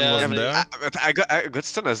my stun Yeah, wasn't but there. But I got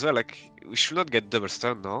stunned as well. Like we should not get double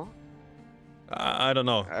stun, no? I don't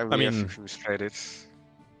know. I We mean, have misplayed it.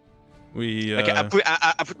 we... Like I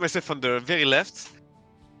put myself on the very left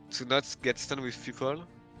to not get stunned with people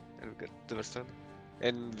and get double stun.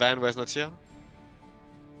 And Van was not here.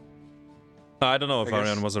 I don't know if I guess.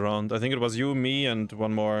 Arian was around. I think it was you, me, and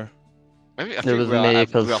one more. Maybe I It think was we are, me we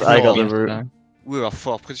because are I got four. the root. We were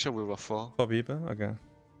four. Pretty sure we were four. 4 people? Okay.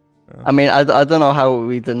 I mean, I don't know how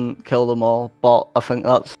we didn't kill them all, but I think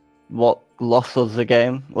that's what lost us the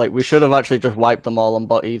game. Like, we should have actually just wiped them all on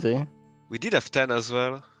bot easy. We did have 10 as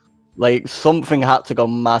well. Like, something had to go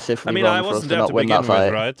massively I mean, wrong I for us wasn't to there not to win begin that with,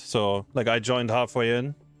 fight. right? So, like, I joined halfway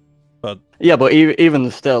in. But Yeah, but even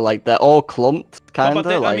still, like, they're all clumped, no, kinda. but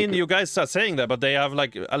they, like... I mean, you guys are saying that, but they have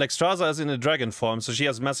like Alexstrasza is in a dragon form, so she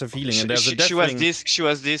has massive healing, and there's a She was Deathwing. disc. She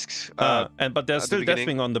was disc. But there's at still the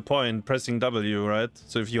beginning. Deathwing on the point, pressing W, right?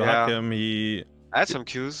 So if you Yeah. hack him, he I had some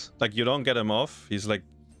Qs. like you don't get him off. He's like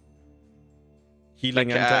healing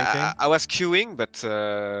Like, and tanking. I was queuing, but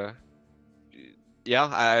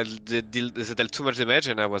yeah, they dealt too much damage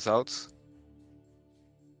and I was out.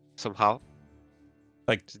 Somehow.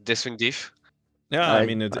 Like Deathwing diff. Yeah, I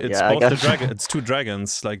mean it's yeah, I both the guess. dragon. It's 2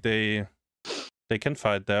 dragons. Like they can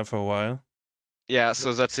fight there for a while. Yeah,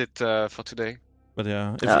 so that's it for today. But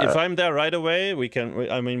yeah, if I'm there right away, we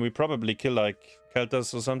can. I mean, we probably kill like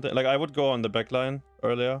Keltas or something. Like I would go on the backline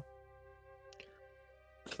earlier.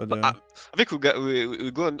 But I think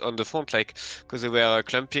we go on the front, like, because they were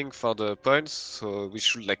clumping for the points, so we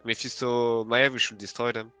should, like, Mephisto, Maya, we should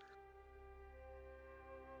destroy them.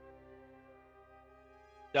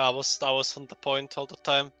 Yeah, I was on the point all the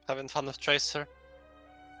time, having fun with Tracer.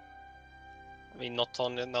 I mean, not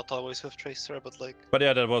always with Tracer, but like. But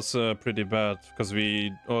yeah, that was pretty bad because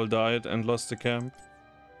we all died and lost the camp,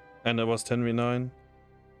 and it was 10v9.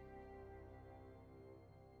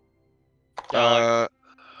 Yeah.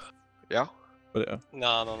 But yeah.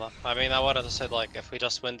 No. I mean, I wanted to say, like, if we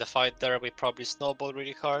just win the fight there, we probably snowball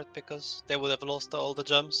really hard because they would have lost all the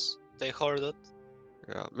gems they hoarded.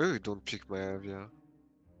 Yeah, maybe we don't pick Maya, yeah.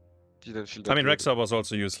 Didn't feel that I mean, good. Rexar was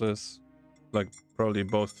also useless. Like, probably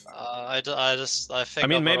both. I think. I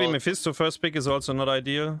mean, maybe overall... Mephisto first pick is also not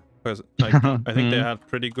ideal. Because like, I think they had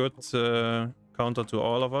pretty good counter to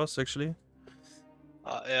all of us, actually.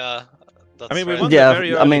 Yeah. I mean, we right. won the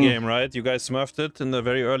very early game, right? You guys smurfed it in the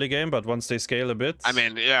very early game, but once they scale a bit... I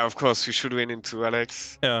mean, yeah, of course, we should win into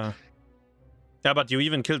Alex. Yeah. Yeah, but you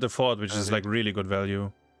even killed the fort, which is like really good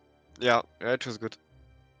value. Yeah, it was good.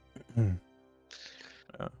 Yeah.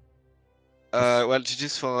 Well,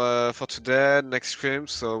 GG's for today. Next Scrim,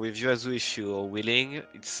 so with you, Hasu, if you're willing,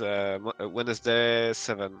 it's Wednesday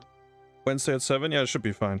 7. Wednesday at 7? Yeah, it should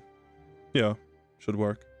be fine. Yeah, should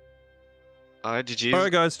work. Alright, GG's.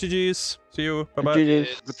 Alright guys, GG's. See you. Bye bye.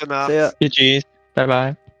 GG's. Gute Nacht. See ya. GG's. Bye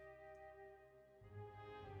bye.